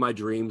haunted my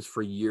dreams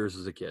for years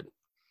as a kid.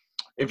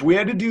 If we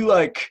had to do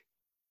like,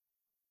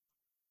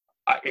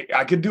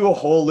 I could do a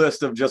whole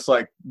list of just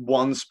like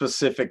one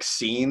specific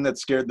scene that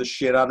scared the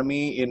shit out of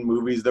me in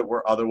movies that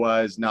were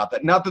otherwise not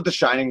that The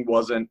Shining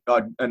wasn't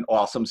an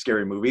awesome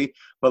scary movie,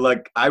 but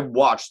like I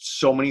watched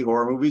so many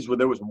horror movies where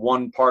there was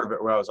one part of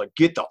it where I was like,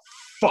 get the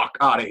fuck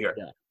out of here.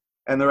 Yeah.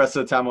 And the rest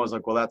of the time I was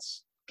like, well,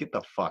 that's get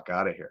the fuck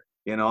out of here,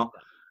 you know?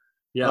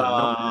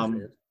 Yeah.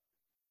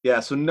 Yeah.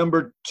 So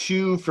number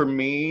 2 for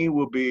me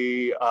will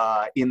be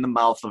In the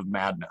Mouth of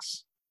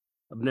Madness.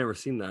 I've never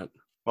seen that.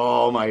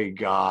 Oh my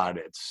God,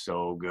 it's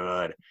so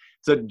good.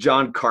 It's a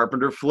John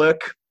Carpenter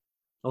flick.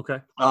 Okay.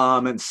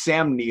 And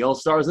Sam Neill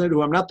stars in it,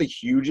 who I'm not the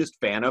hugest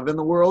fan of in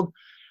the world.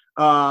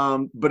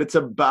 But it's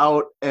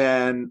about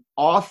an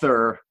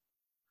author.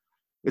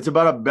 It's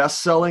about a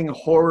best-selling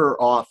horror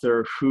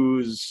author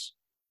whose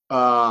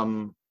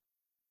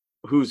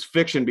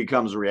fiction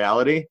becomes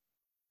reality.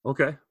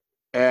 Okay.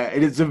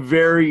 It is a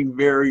very,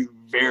 very,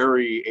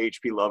 very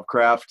H.P.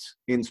 Lovecraft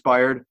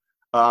inspired.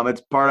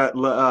 It's part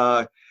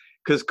of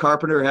because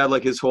Carpenter had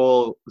like his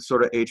whole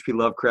sort of H.P.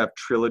 Lovecraft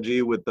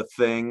trilogy with The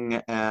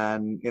Thing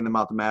and In the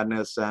Mouth of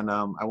Madness, and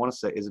I want to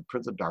say, is it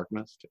Prince of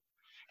Darkness?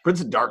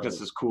 Prince of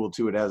Darkness is cool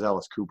too. It has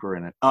Alice Cooper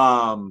in it.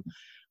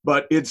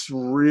 But it's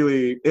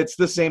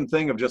the same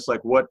thing of just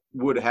like what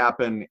would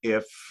happen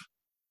if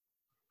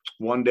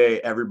one day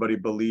everybody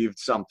believed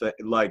something.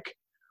 Like,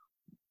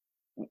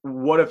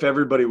 what if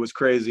everybody was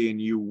crazy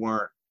and you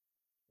weren't?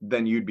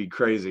 Then you'd be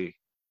crazy,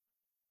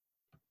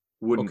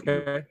 wouldn't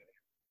you?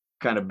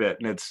 Kind of bit,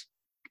 and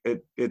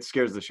it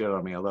scares the shit out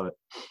of me. I love it.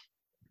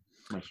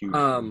 I'm a huge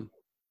fan.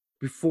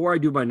 Before I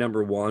do my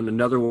number 1,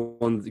 another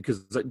one,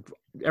 because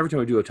every time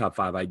I do a top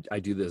 5, I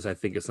do this. I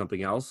think of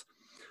something else.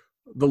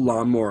 The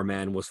Lawnmower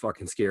Man was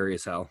fucking scary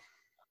as hell.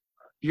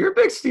 You're a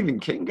big Stephen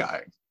King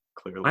guy,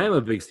 clearly. I am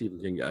a big Stephen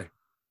King guy.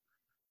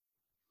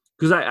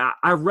 Because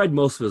I've read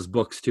most of his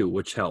books too,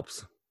 which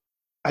helps.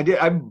 I did.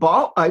 I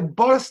bought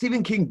a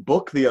Stephen King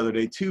book the other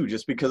day too,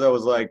 just because I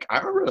was like, I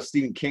haven't read a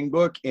Stephen King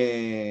book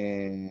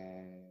in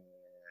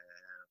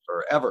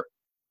forever.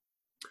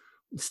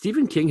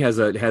 Stephen King has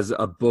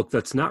a book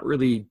that's not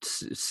really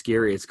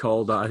scary. It's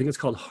called I think it's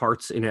called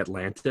Hearts in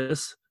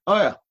Atlantis. Oh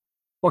yeah,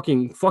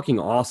 fucking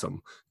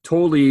awesome.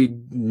 Totally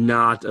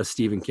not a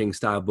Stephen King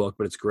style book,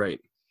 but it's great.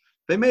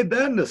 They made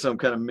that into some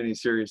kind of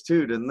miniseries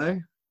too, didn't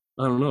they?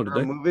 I don't know. Did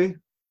they? A movie?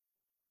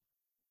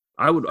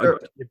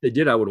 If they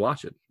did, I would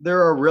watch it.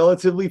 There are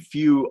relatively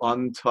few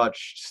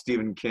untouched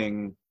Stephen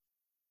King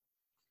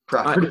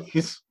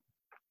properties.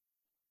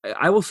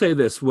 I will say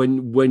this: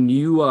 when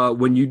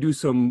you do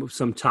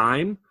some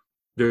time,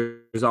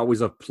 there's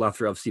always a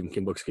plethora of Stephen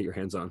King books to get your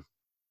hands on.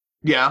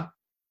 Yeah,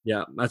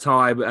 that's how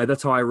I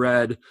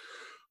read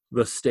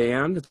The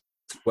Stand. That's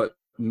what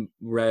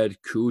read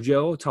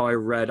Cujo. It's how I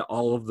read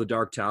all of The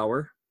Dark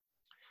Tower.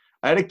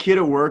 I had a kid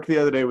at work the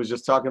other day was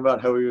just talking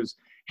about how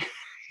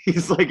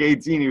he's like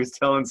 18. He was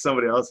telling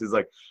somebody else, he's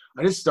like,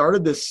 I just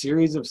started this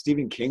series of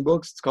Stephen King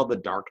books. It's called The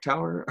Dark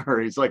Tower. Or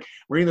he's like,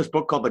 reading this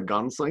book called The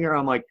Gunslinger.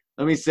 I'm like,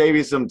 let me save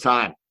you some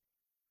time.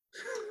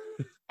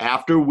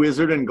 After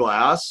Wizard and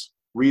Glass,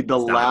 read the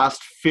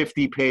last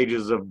 50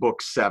 pages of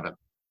book 7.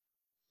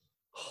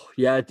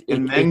 Yeah.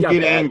 And then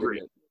get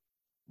angry.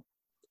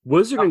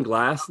 Wizard and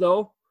Glass,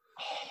 though,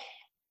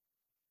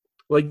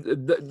 like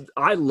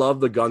I love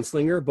The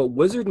Gunslinger, but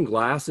Wizard and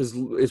Glass is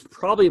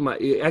probably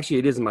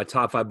it is in my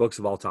top 5 books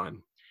of all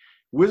time.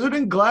 Wizard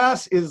and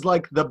Glass is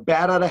like the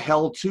Bat Out of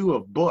Hell 2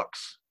 of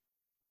books.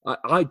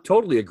 I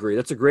totally agree.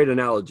 That's a great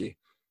analogy.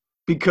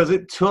 Because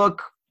it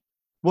took,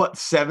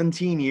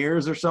 17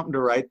 years or something to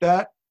write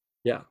that?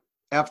 Yeah.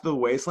 After The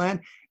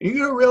Wasteland. And you're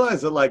going to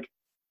realize that, like,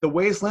 The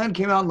Wasteland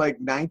came out in, like,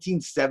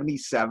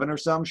 1977 or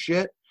some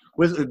shit.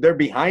 They're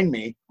behind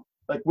me.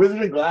 Like,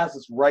 Wizard and Glass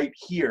is right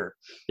here.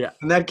 Yeah.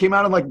 And that came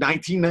out in, like,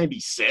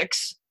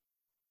 1996.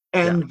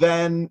 And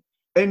then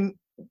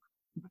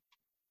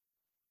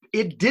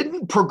it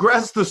didn't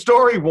progress the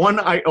story one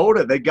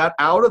iota. They got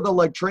out of the,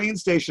 like, train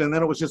station, and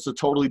then it was just a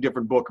totally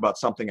different book about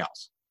something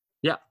else.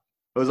 Yeah.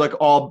 It was like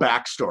all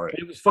backstory.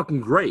 It was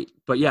fucking great,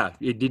 but yeah,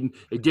 it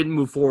didn't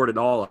move forward at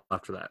all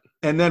after that.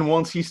 And then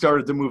once he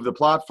started to move the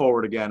plot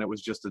forward again, it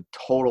was just a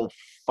total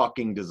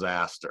fucking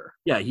disaster.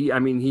 Yeah,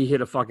 he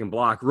hit a fucking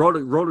block. Wrote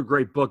a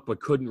great book, but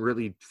couldn't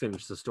really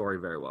finish the story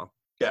very well.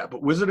 Yeah,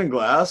 but Wizard and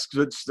Glass,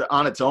 it's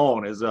on its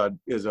own, is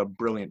a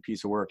brilliant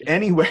piece of work.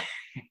 Anyway,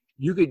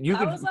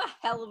 That was a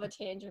hell of a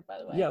tangent, by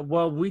the way. Yeah,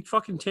 well, we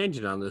fucking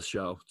tangent on this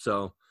show.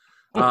 So,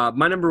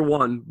 my number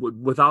one,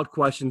 without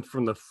question,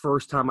 from the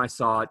first time I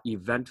saw it,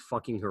 Event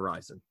fucking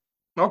Horizon.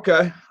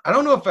 okay. I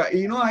don't know if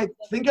I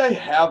think I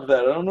have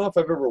that. I don't know if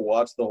I've ever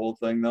watched the whole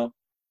thing though.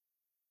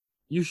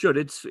 You should.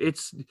 It's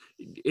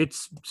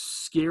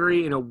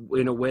scary in a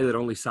way that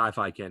only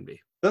sci-fi can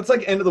be. That's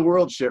like end of the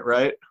world shit,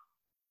 right?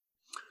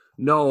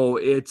 No,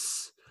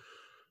 it's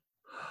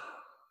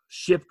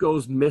ship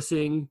goes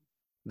missing.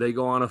 They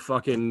go on a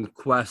fucking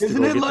quest.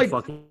 Isn't it like?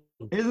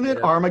 Isn't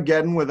it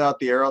Armageddon without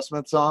the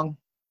Aerosmith song?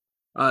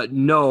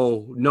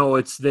 No,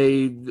 it's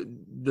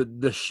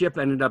the ship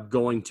ended up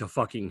going to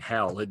fucking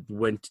hell. It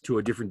went to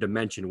a different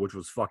dimension, which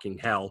was fucking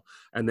hell,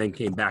 and then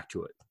came back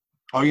to it.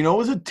 Oh, it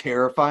was a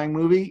terrifying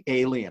movie?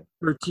 Alien.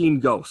 13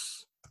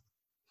 Ghosts.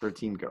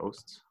 13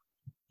 Ghosts.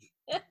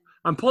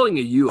 I'm pulling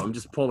a you. I'm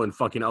just pulling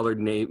fucking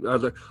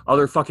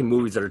other fucking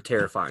movies that are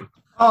terrifying.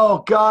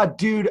 Oh, God,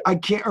 dude. I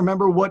can't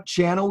remember what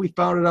channel we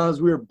found it on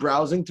as we were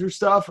browsing through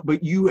stuff,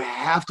 but you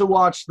have to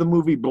watch the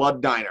movie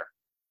Blood Diner.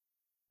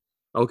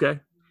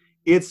 Okay.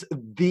 It's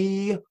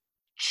the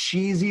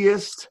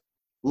cheesiest,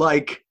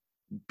 like,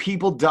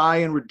 people die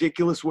in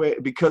ridiculous way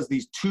because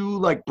these two,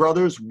 like,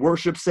 brothers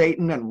worship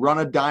Satan and run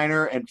a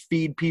diner and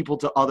feed people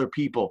to other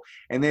people.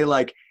 And they,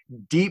 like,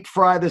 deep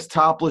fry this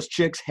topless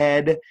chick's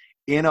head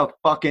in a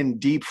fucking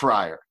deep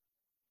fryer.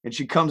 And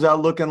she comes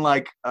out looking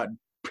like a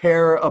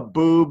pair of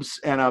boobs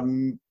and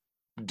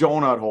a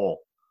donut hole.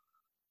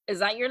 Is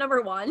that your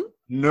number one?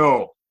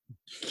 No.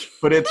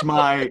 But it's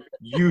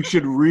you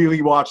should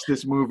really watch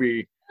this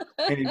movie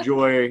and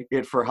enjoy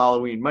it for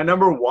Halloween. My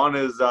number one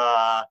is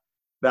The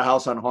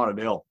House on Haunted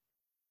Hill.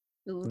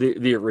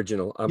 The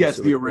original. Yes,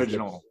 the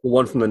original. The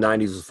one from the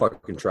 90s was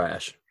fucking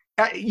trash.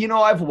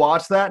 I've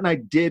watched that and I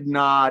did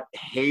not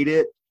hate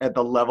it at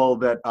the level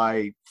that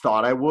I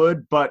thought I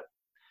would, but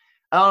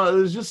I don't know,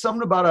 there's just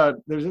something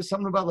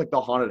about like the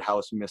haunted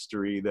house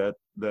mystery that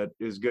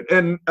is good.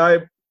 And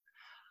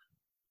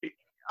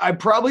I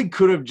probably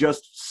could have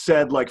just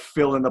said like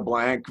fill in the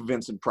blank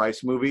Vincent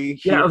Price movie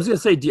here. Yeah, I was gonna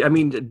say,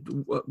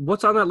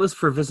 what's on that list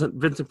for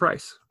Vincent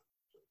Price?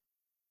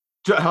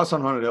 House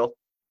on Haunted Hill.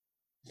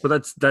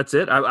 But that's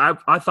it.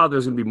 I thought there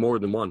was gonna be more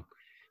than one.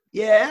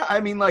 Yeah, I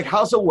mean, like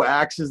House of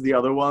Wax is the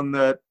other one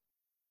that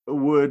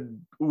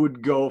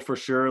would go for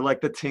sure. Like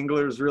The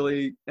Tingler is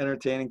really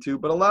entertaining too,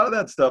 but a lot of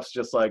that stuff's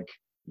just like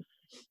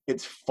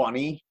it's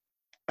funny.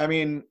 I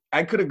mean,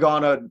 I could have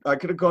gone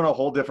a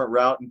whole different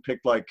route and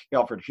picked like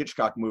Alfred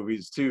Hitchcock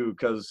movies too,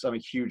 because I'm a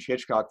huge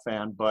Hitchcock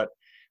fan. But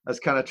I was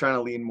kind of trying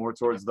to lean more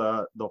towards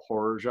the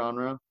horror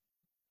genre.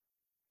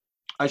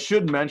 I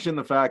should mention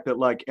the fact that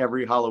like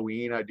every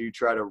Halloween, I do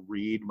try to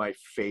read my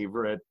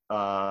favorite.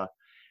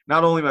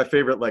 Not only my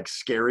favorite like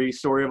scary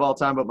story of all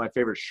time, but my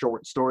favorite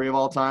short story of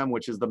all time,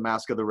 which is The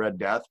Mask of the Red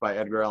Death by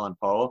Edgar Allan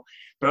Poe.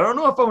 But I don't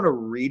know if I'm going to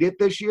read it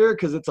this year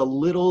because it's a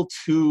little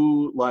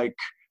too like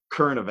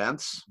current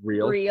events.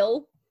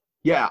 Real?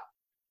 Yeah.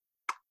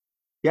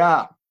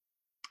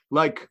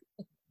 Like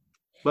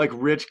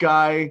rich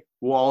guy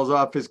walls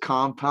off his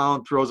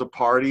compound, throws a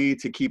party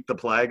to keep the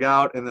plague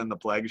out, and then the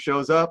plague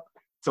shows up.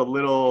 It's a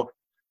little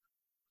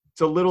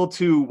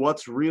too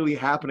what's really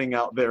happening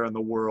out there in the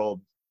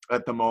world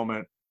at the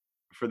moment.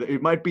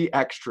 It might be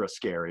extra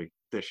scary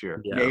this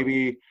year. Yeah.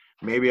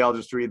 Maybe I'll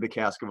just read The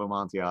Cask of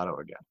Amontillado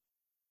again.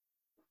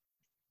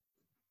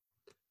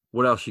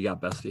 What else you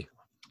got, Bestie?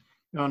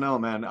 No,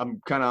 man.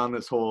 I'm kind of on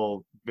this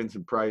whole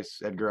Vincent Price,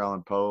 Edgar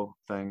Allan Poe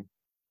thing.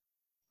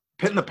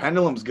 Pit and the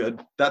Pendulum's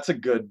good. That's a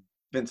good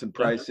Vincent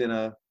Price in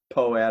a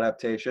Poe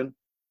adaptation.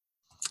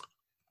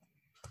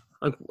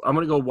 I'm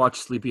going to go watch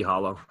Sleepy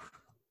Hollow.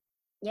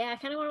 Yeah, I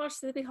kind of want to watch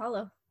Sleepy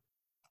Hollow.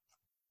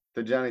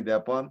 The Johnny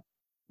Depp one?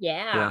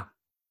 Yeah.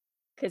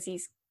 Because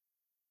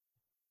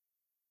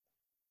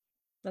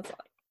that's all.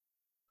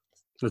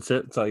 That's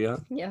it? That's all you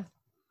got? Yeah.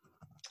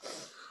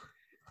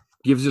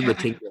 Gives her the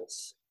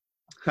tingles.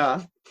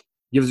 Huh?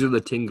 Gives her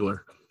the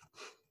tingler.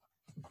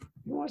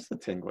 What's the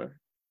tingler?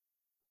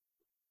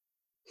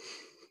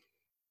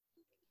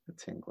 The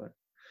tingler.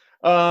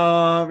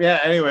 Yeah,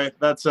 anyway,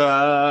 that's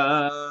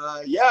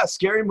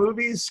scary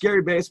movies,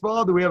 scary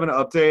baseball. Do we have an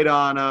update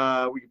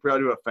on we could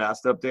probably do a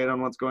fast update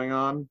on what's going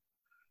on?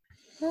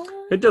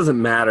 It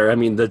doesn't matter. I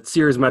mean, the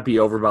series might be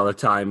over by the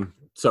time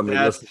somebody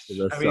listens to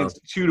this. I mean, it's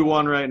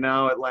 2-1 right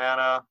now,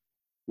 Atlanta.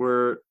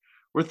 We're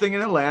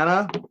thinking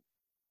Atlanta.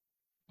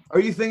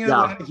 Are you thinking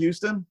Atlanta,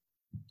 Houston?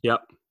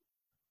 Yep.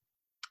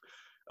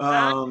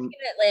 I'm thinking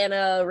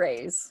Atlanta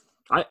Rays.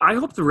 I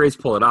hope the Rays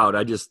pull it out.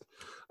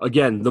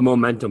 Again, the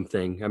momentum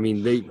thing. I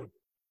mean,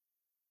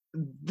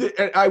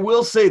 I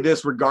will say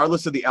this,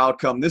 regardless of the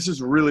outcome, this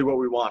is really what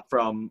we want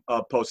from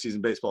a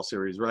postseason baseball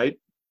series, right?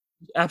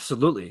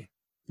 Absolutely.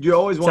 You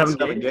always want 7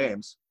 7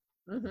 games.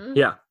 Mm-hmm.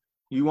 Yeah.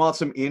 You want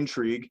some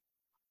intrigue.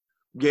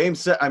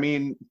 I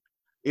mean,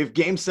 if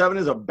Game 7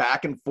 is a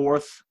back and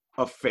forth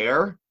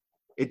affair,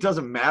 it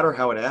doesn't matter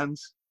how it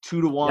ends.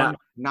 2-1,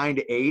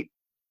 9-8.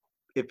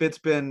 If it's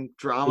been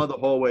drama the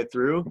whole way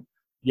through,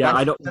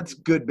 that's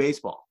good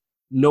baseball.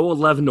 No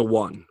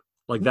 11-1.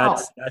 Like No.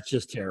 that's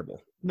just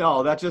terrible.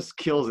 No, that just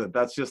kills it.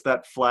 That's just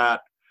that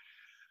flat.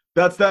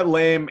 That's that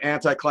lame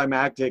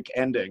anticlimactic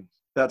ending.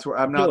 That's where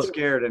I'm not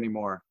scared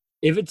anymore.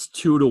 If it's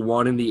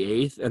 2-1 in the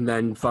 8th and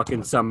then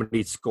fucking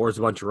somebody scores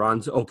a bunch of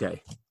runs,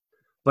 okay.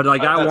 But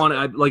like I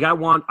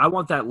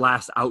want that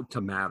last out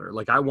to matter.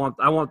 Like I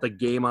want the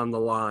game on the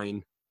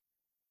line.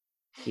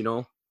 You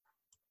know?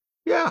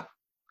 Yeah.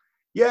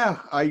 Yeah,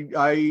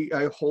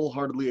 I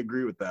wholeheartedly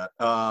agree with that.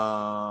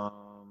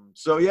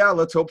 So yeah,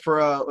 let's hope for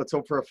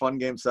a fun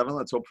Game 7.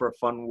 Let's hope for a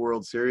fun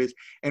World Series,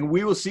 and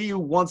we will see you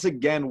once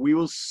again. We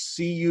will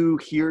see you,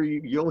 hear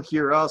you. You'll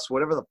hear us.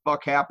 Whatever the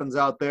fuck happens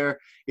out there,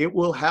 it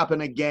will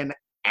happen again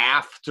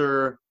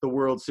after the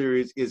World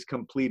Series is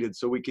completed,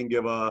 so we can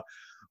give a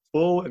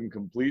full and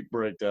complete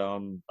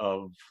breakdown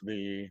of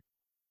the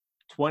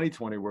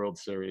 2020 World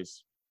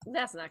Series.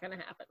 That's not going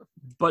to happen.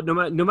 But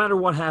no matter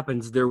what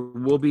happens, there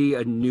will be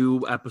a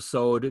new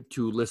episode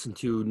to listen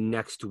to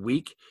next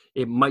week.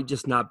 It might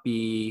just not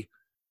be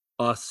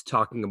us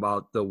talking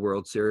about the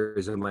World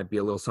Series. It might be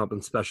a little something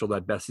special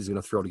that Bessie's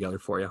going to throw together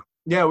for you.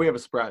 Yeah, we have a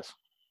surprise.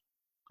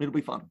 It'll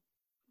be fun,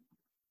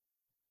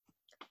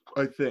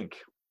 I think.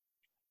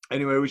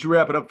 Anyway, we should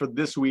wrap it up for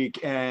this week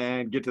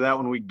and get to that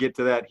when we get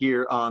to that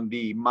here on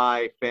the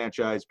My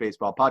Franchise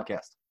Baseball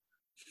podcast.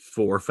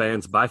 For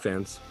fans, by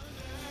fans.